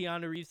living like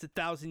Keanu Reeves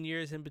 1,000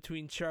 years in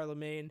between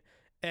Charlemagne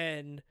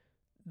and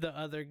the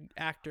other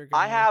actor guy.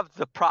 I have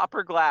the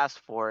proper glass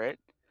for it.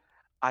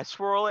 I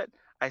swirl it.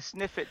 I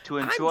sniff it to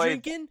enjoy. I'm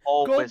drinking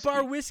Gold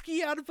Bar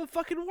whiskey out of a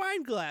fucking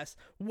wine glass.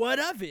 What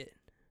of it?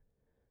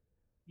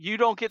 You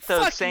don't get the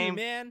Fuck same. You,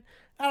 man.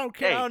 I don't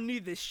care. Hey, I don't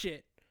need this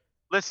shit.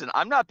 Listen,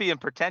 I'm not being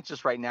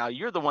pretentious right now.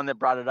 You're the one that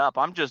brought it up.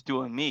 I'm just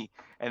doing me,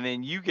 and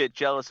then you get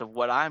jealous of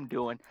what I'm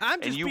doing.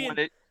 I'm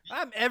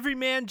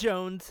Everyman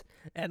Jones,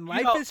 and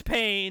life is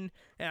pain,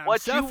 and I'm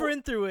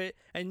suffering through it,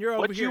 and you're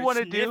over here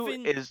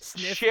sniffing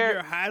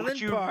your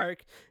Highland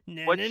Park.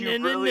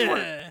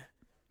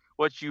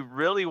 What you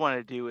really want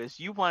to do is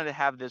you want to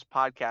have this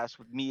podcast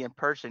with me in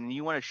person, and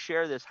you want to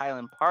share this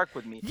Highland Park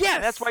with me. Yes.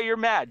 And that's why you're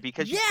mad,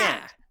 because you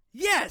can't.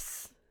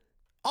 Yes.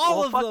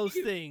 All of those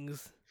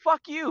things.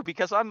 Fuck you,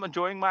 because I'm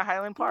enjoying my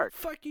Highland Park.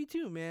 Fuck you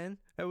too, man.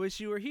 I wish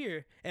you were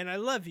here, and I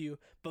love you,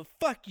 but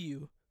fuck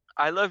you.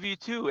 I love you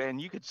too, and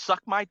you could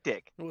suck my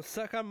dick. We'll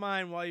suck on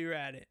mine while you're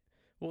at it.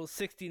 We'll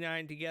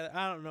 69 together.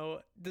 I don't know.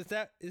 Is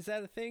that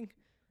a thing?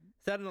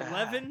 Is that an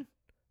 11?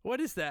 What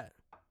is that?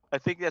 I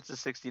think that's a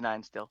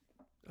 69 still.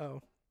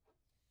 Oh.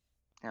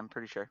 Yeah, I'm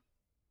pretty sure.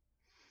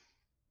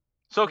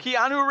 So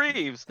Keanu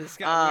Reeves. This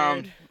got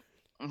weird.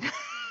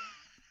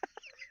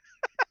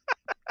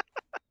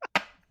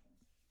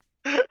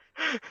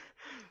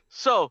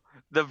 So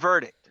the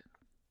verdict.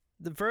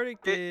 The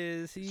verdict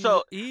is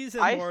he's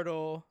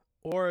immortal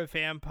or a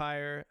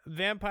vampire.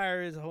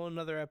 Vampire is a whole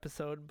nother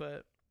episode,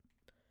 but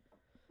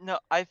no,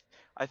 I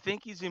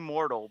think he's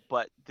immortal.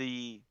 But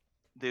the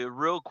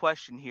real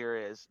question here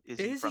is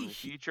he from the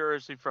future or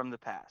is he from the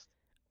past?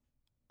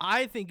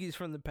 I think he's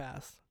from the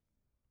past.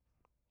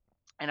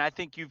 And I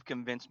think you've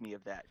convinced me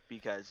of that,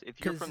 because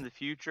if you're from the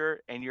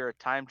future and you're a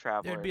time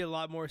traveler, there'd be a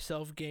lot more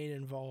self-gain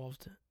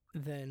involved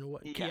than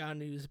what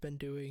Keanu's been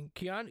doing.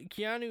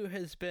 Keanu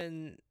has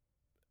been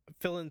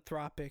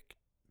philanthropic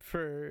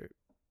for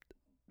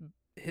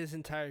his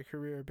entire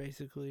career,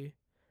 basically.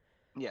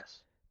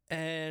 Yes.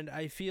 And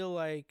I feel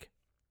like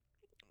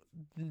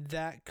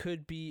that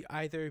could be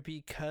either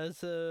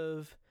because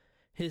of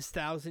his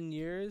 1,000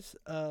 years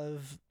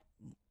of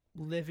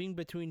living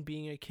between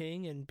being a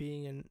king and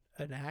being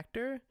an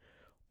actor,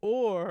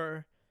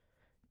 or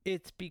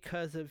it's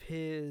because of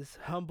his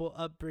humble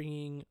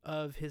upbringing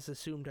of his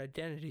assumed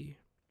identity.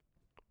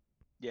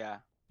 Yeah.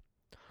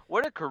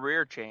 What a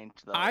career change,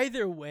 though.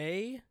 Either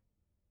way,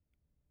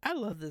 I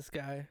love this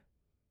guy.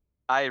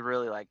 I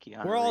really like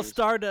Keanu We're all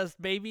Stardust,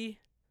 baby.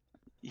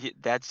 Yeah,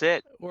 that's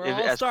it. We're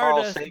all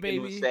Stardust,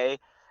 baby.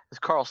 As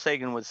Carl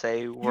Sagan would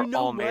say, we're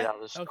all made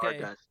out of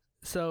Stardust. Okay.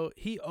 So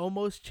he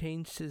almost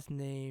changed his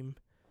name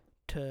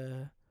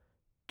to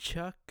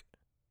Chuck.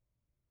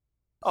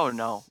 Oh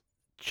no.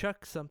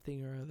 Chuck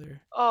something or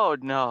other. Oh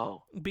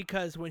no.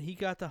 Because when he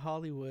got to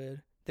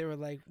Hollywood, They were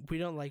like, "We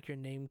don't like your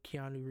name,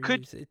 Keanu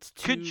Reeves.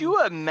 Could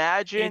you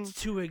imagine? It's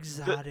too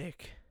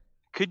exotic."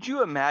 Could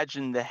you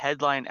imagine the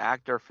headline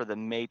actor for The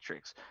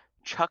Matrix,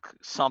 Chuck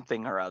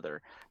something or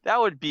other? That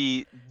would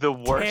be the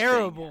worst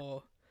Terrible.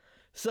 Thing.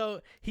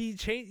 So he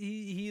changed.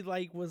 He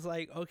like was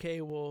like, okay,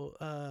 well,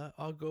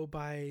 I'll go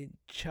by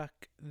Chuck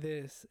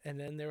this, and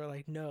then they were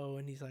like, no,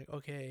 and he's like,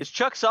 okay. It's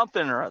Chuck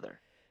something or other.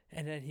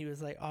 And then he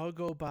was like, I'll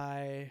go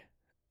by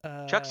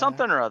Chuck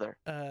something or other.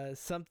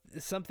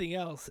 Something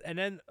else. And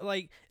then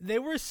like they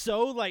were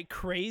so like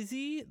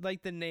crazy,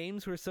 like the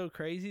names were so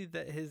crazy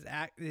that his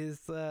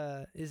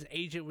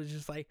agent was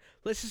just like,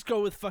 let's just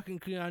go with fucking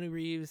Keanu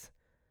Reeves.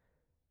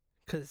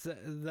 Because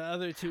the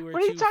other two were.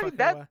 What are you talking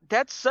about?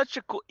 That's such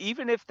a cool.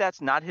 Even if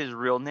that's not his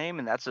real name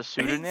and that's a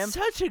pseudonym. It's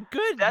such a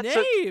good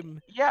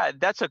name. Yeah,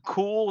 that's a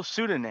cool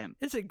pseudonym.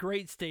 It's a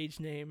great stage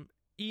name.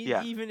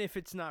 Even if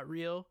it's not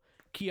real,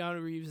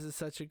 Keanu Reeves is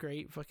such a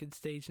great fucking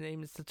stage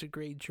name. It's such a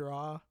great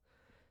draw.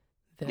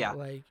 That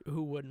like,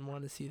 who wouldn't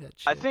want to see that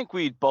shit? I think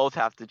we'd both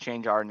have to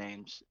change our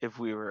names if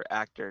we were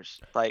actors.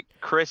 Like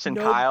Chris and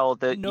Kyle.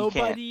 That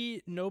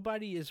nobody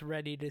is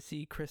ready to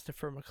see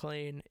Christopher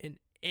McLean in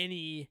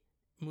any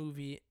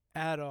movie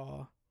at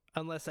all,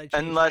 unless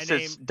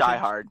it's Die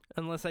Hard.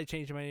 Unless I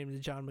change my name to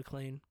John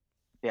McClane.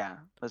 Yeah,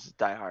 this is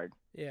Die Hard.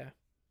 Yeah,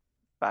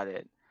 about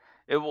it.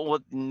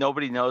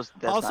 Nobody knows.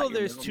 That's also, not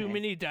there's too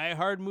many Die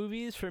Hard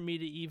movies for me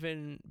to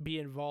even be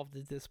involved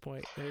at this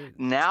point.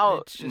 Now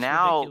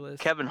ridiculous.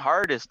 Kevin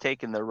Hart is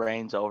taking the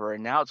reins over,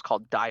 and now it's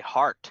called Die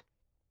Hart.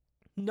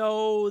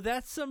 No,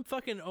 that's some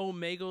fucking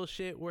Omegle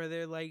shit where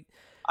they're like.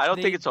 I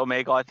don't think it's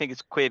Omegle. I think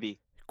it's Quibi.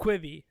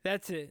 Quibi,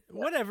 that's it.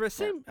 Whatever,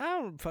 same. Yeah. I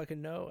don't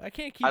fucking know. I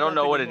can't keep. I don't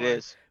know what it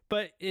is.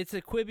 But it's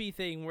a Quibi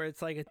thing where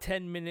it's like a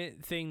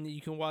 10-minute thing that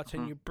you can watch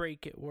on your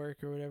break at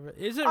work or whatever.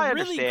 It's a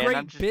really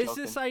great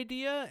business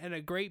idea and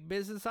a great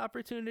business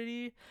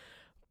opportunity,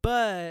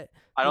 but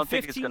I don't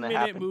think it's gonna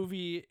happen. 15-minute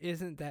movie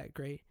isn't that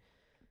great.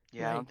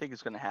 Yeah, like, I don't think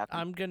it's gonna happen.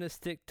 I'm gonna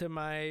stick to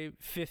my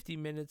 50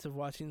 minutes of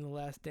watching The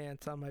Last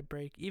Dance on my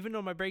break. Even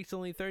though my break's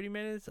only 30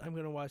 minutes, I'm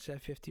gonna watch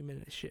that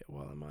 50-minute shit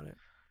while I'm on it.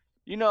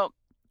 You know,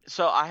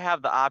 so I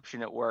have the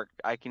option at work.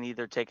 I can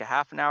either take a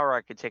half an hour or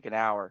I could take an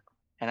hour.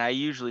 And I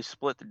usually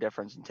split the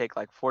difference and take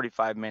like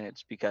 45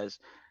 minutes because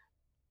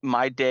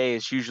my day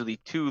is usually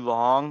too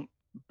long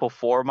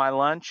before my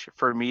lunch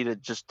for me to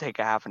just take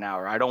a half an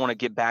hour. I don't want to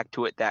get back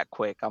to it that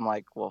quick. I'm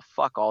like, well,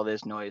 fuck all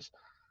this noise.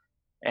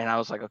 And I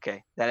was like,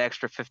 okay, that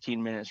extra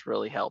 15 minutes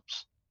really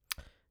helps.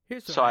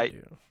 Here's what I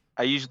do.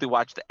 I usually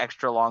watch the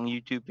extra long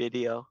YouTube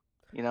video,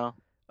 you know?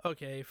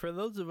 Okay, for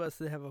those of us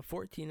that have a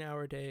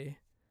 14-hour day,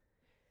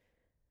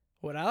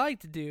 what I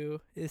like to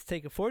do is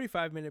take a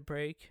 45-minute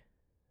break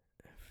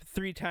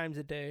 3 times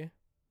a day.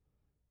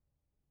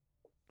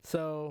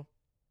 So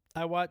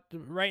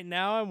right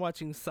now I'm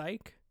watching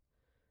Psych,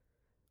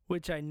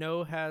 which I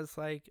know has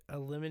like a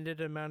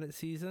limited amount of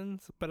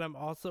seasons, but I'm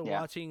also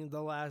watching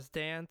The Last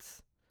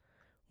Dance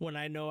when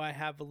I know I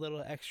have a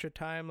little extra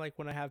time, like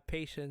when I have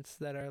patients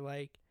that are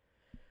like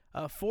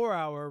a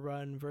 4-hour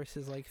run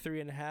versus like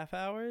 3.5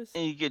 hours.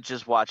 And you could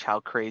just watch how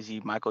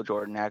crazy Michael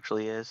Jordan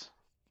actually is.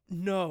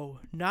 No,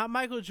 not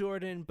Michael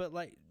Jordan, but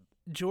like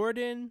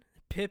Jordan,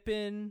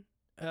 Pippen,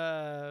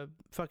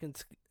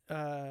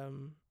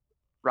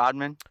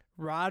 Rodman.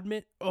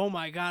 Oh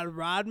my God,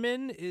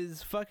 Rodman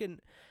is fucking.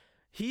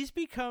 He's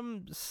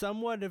become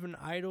somewhat of an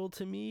idol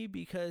to me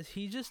because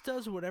he just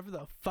does whatever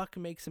the fuck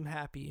makes him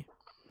happy.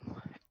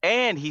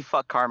 And he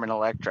fucked Carmen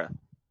Electra.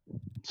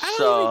 I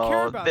don't even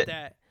care about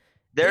that.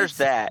 There's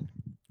that.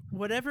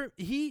 Whatever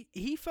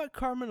he fucked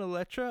Carmen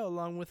Electra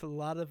along with a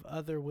lot of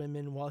other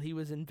women while he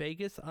was in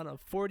Vegas on a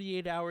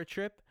 48-hour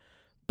trip,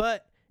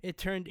 but it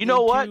turned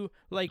into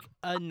like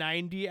a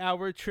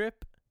 90-hour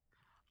trip.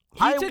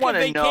 He took a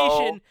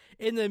vacation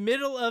in the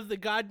middle of the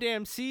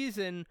goddamn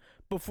season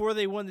before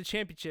they won the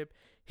championship.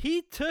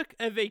 He took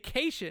a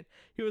vacation.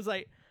 He was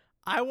like,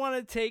 I want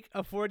to take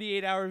a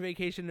 48-hour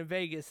vacation to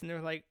Vegas. And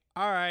they're like,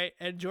 all right.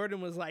 And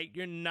Jordan was like,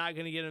 you're not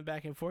going to get him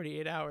back in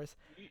 48 hours.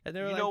 And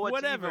they were like,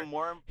 whatever.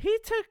 He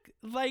took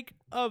like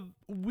a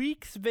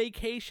week's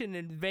vacation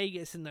in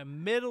Vegas in the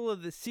middle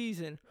of the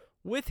season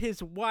with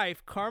his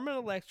wife, Carmen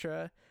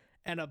Electra,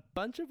 and a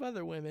bunch of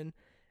other women.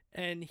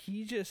 And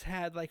he just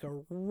had like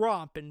a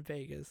romp in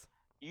Vegas.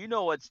 You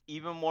know what's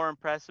even more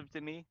impressive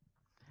to me?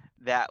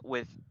 That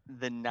with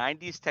the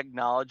 90s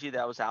technology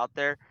that was out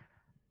there,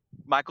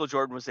 Michael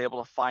Jordan was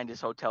able to find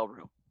his hotel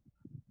room.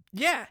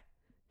 Yeah.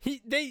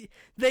 They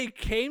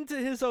came to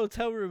his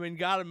hotel room and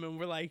got him and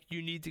were like,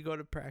 you need to go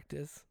to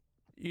practice.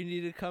 You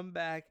need to come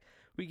back.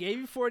 We gave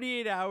you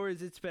 48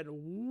 hours. It's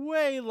been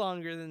way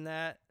longer than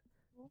that.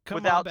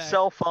 Without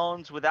cell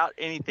phones, without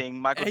anything,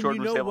 Michael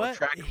Jordan was able to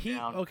track him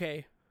down.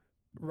 Okay.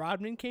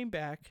 Rodman came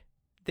back.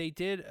 They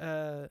did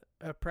a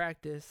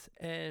practice,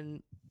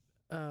 and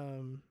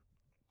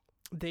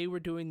they were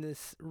doing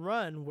this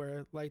run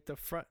where the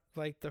front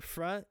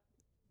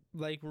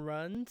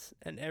runs,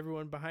 and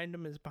everyone behind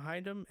them is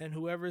behind them, and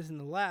whoever's in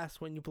the last,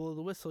 when you blow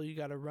the whistle, you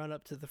got to run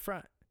up to the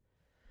front.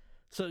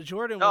 So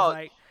Jordan was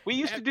like, we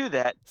used to do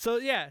that. So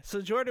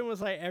Jordan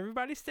was like,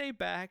 everybody stay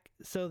back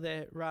so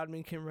that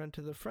Rodman can run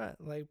to the front.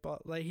 Like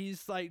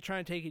he's like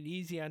trying to take it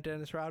easy on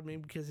Dennis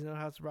Rodman because you know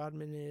how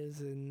Rodman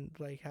is and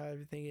like how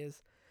everything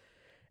is.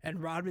 And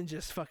Rodman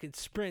just fucking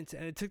sprints,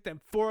 and it took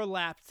them 4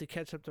 laps to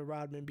catch up to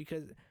Rodman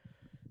because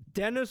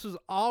Dennis was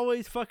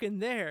always fucking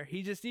there.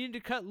 He just needed to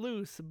cut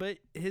loose, but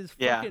his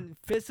fucking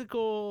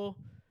physical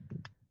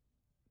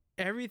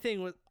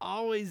everything was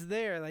always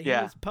there. Like he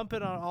was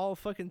pumping on all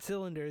fucking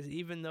cylinders,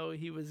 even though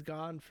he was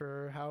gone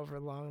for however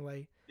long.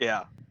 Like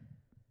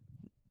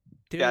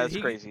dude, that's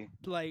crazy.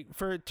 Like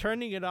for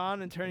turning it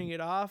on and turning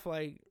it off,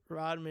 like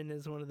Rodman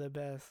is one of the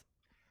best.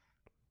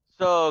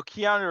 So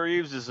Keanu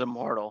Reeves is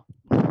immortal.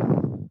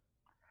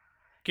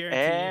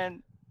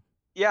 Guaranteed.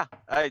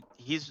 And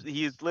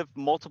he's lived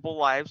multiple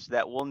lives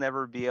that we'll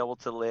never be able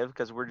to live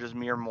because we're just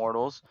mere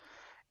mortals,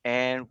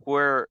 and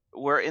we're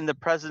in the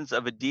presence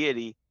of a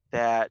deity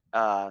that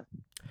that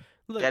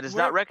is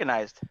not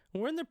recognized.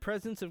 We're in the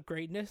presence of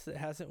greatness that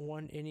hasn't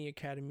won any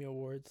Academy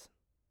Awards,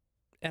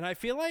 and I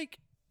feel like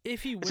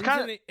if he wins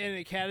an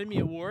Academy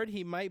Award,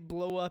 he might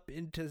blow up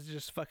into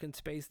just fucking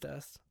space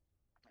dust.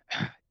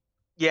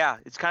 Yeah,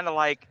 it's kind of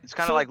like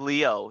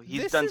Leo.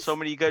 He's done so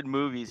many good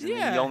movies, and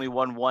he only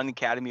won 1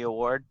 Academy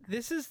Award.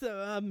 This is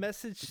the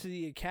message to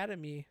the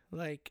Academy: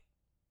 like,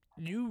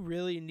 you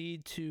really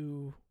need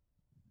to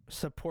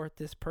support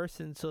this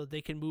person so they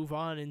can move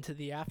on into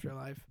the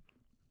afterlife.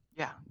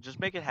 Yeah,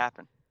 just make it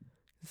happen.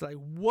 It's like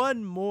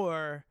one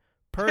more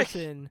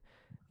person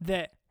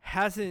that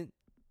hasn't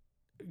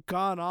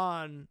gone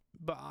on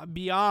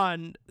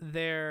beyond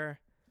their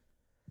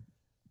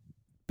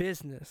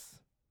business.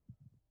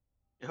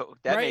 Oh,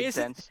 that makes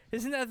sense.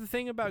 Isn't that the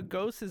thing about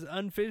ghosts is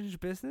unfinished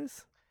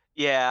business?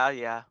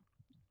 Yeah.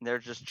 They're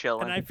just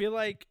chilling. And I feel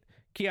like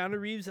Keanu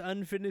Reeves'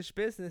 unfinished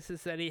business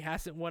is that he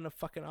hasn't won a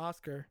fucking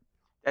Oscar.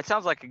 That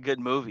sounds like a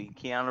good movie.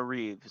 Keanu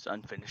Reeves'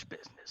 Unfinished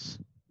Business.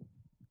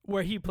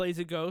 Where he plays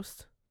a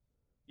ghost?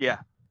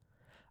 Yeah.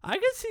 I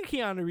could see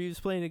Keanu Reeves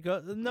playing a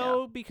ghost.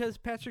 No, because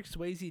Patrick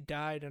Swayze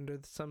died under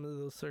some of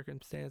those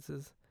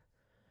circumstances.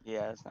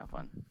 Yeah, that's not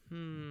fun.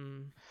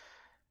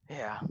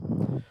 Yeah.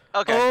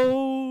 Okay.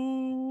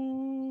 Oh,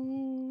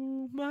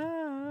 my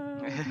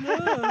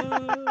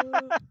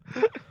love,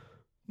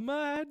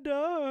 my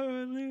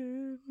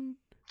darling.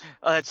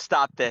 Let's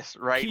stop this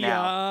right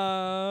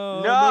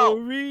now. No!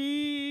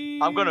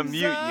 Reeves, I'm going to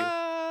mute you.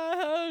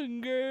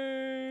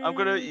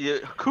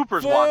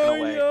 Cooper's walking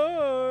away.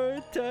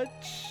 Your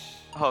touch.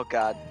 Oh,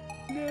 God.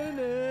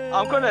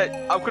 I'm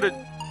gonna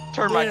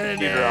turn my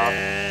computer off.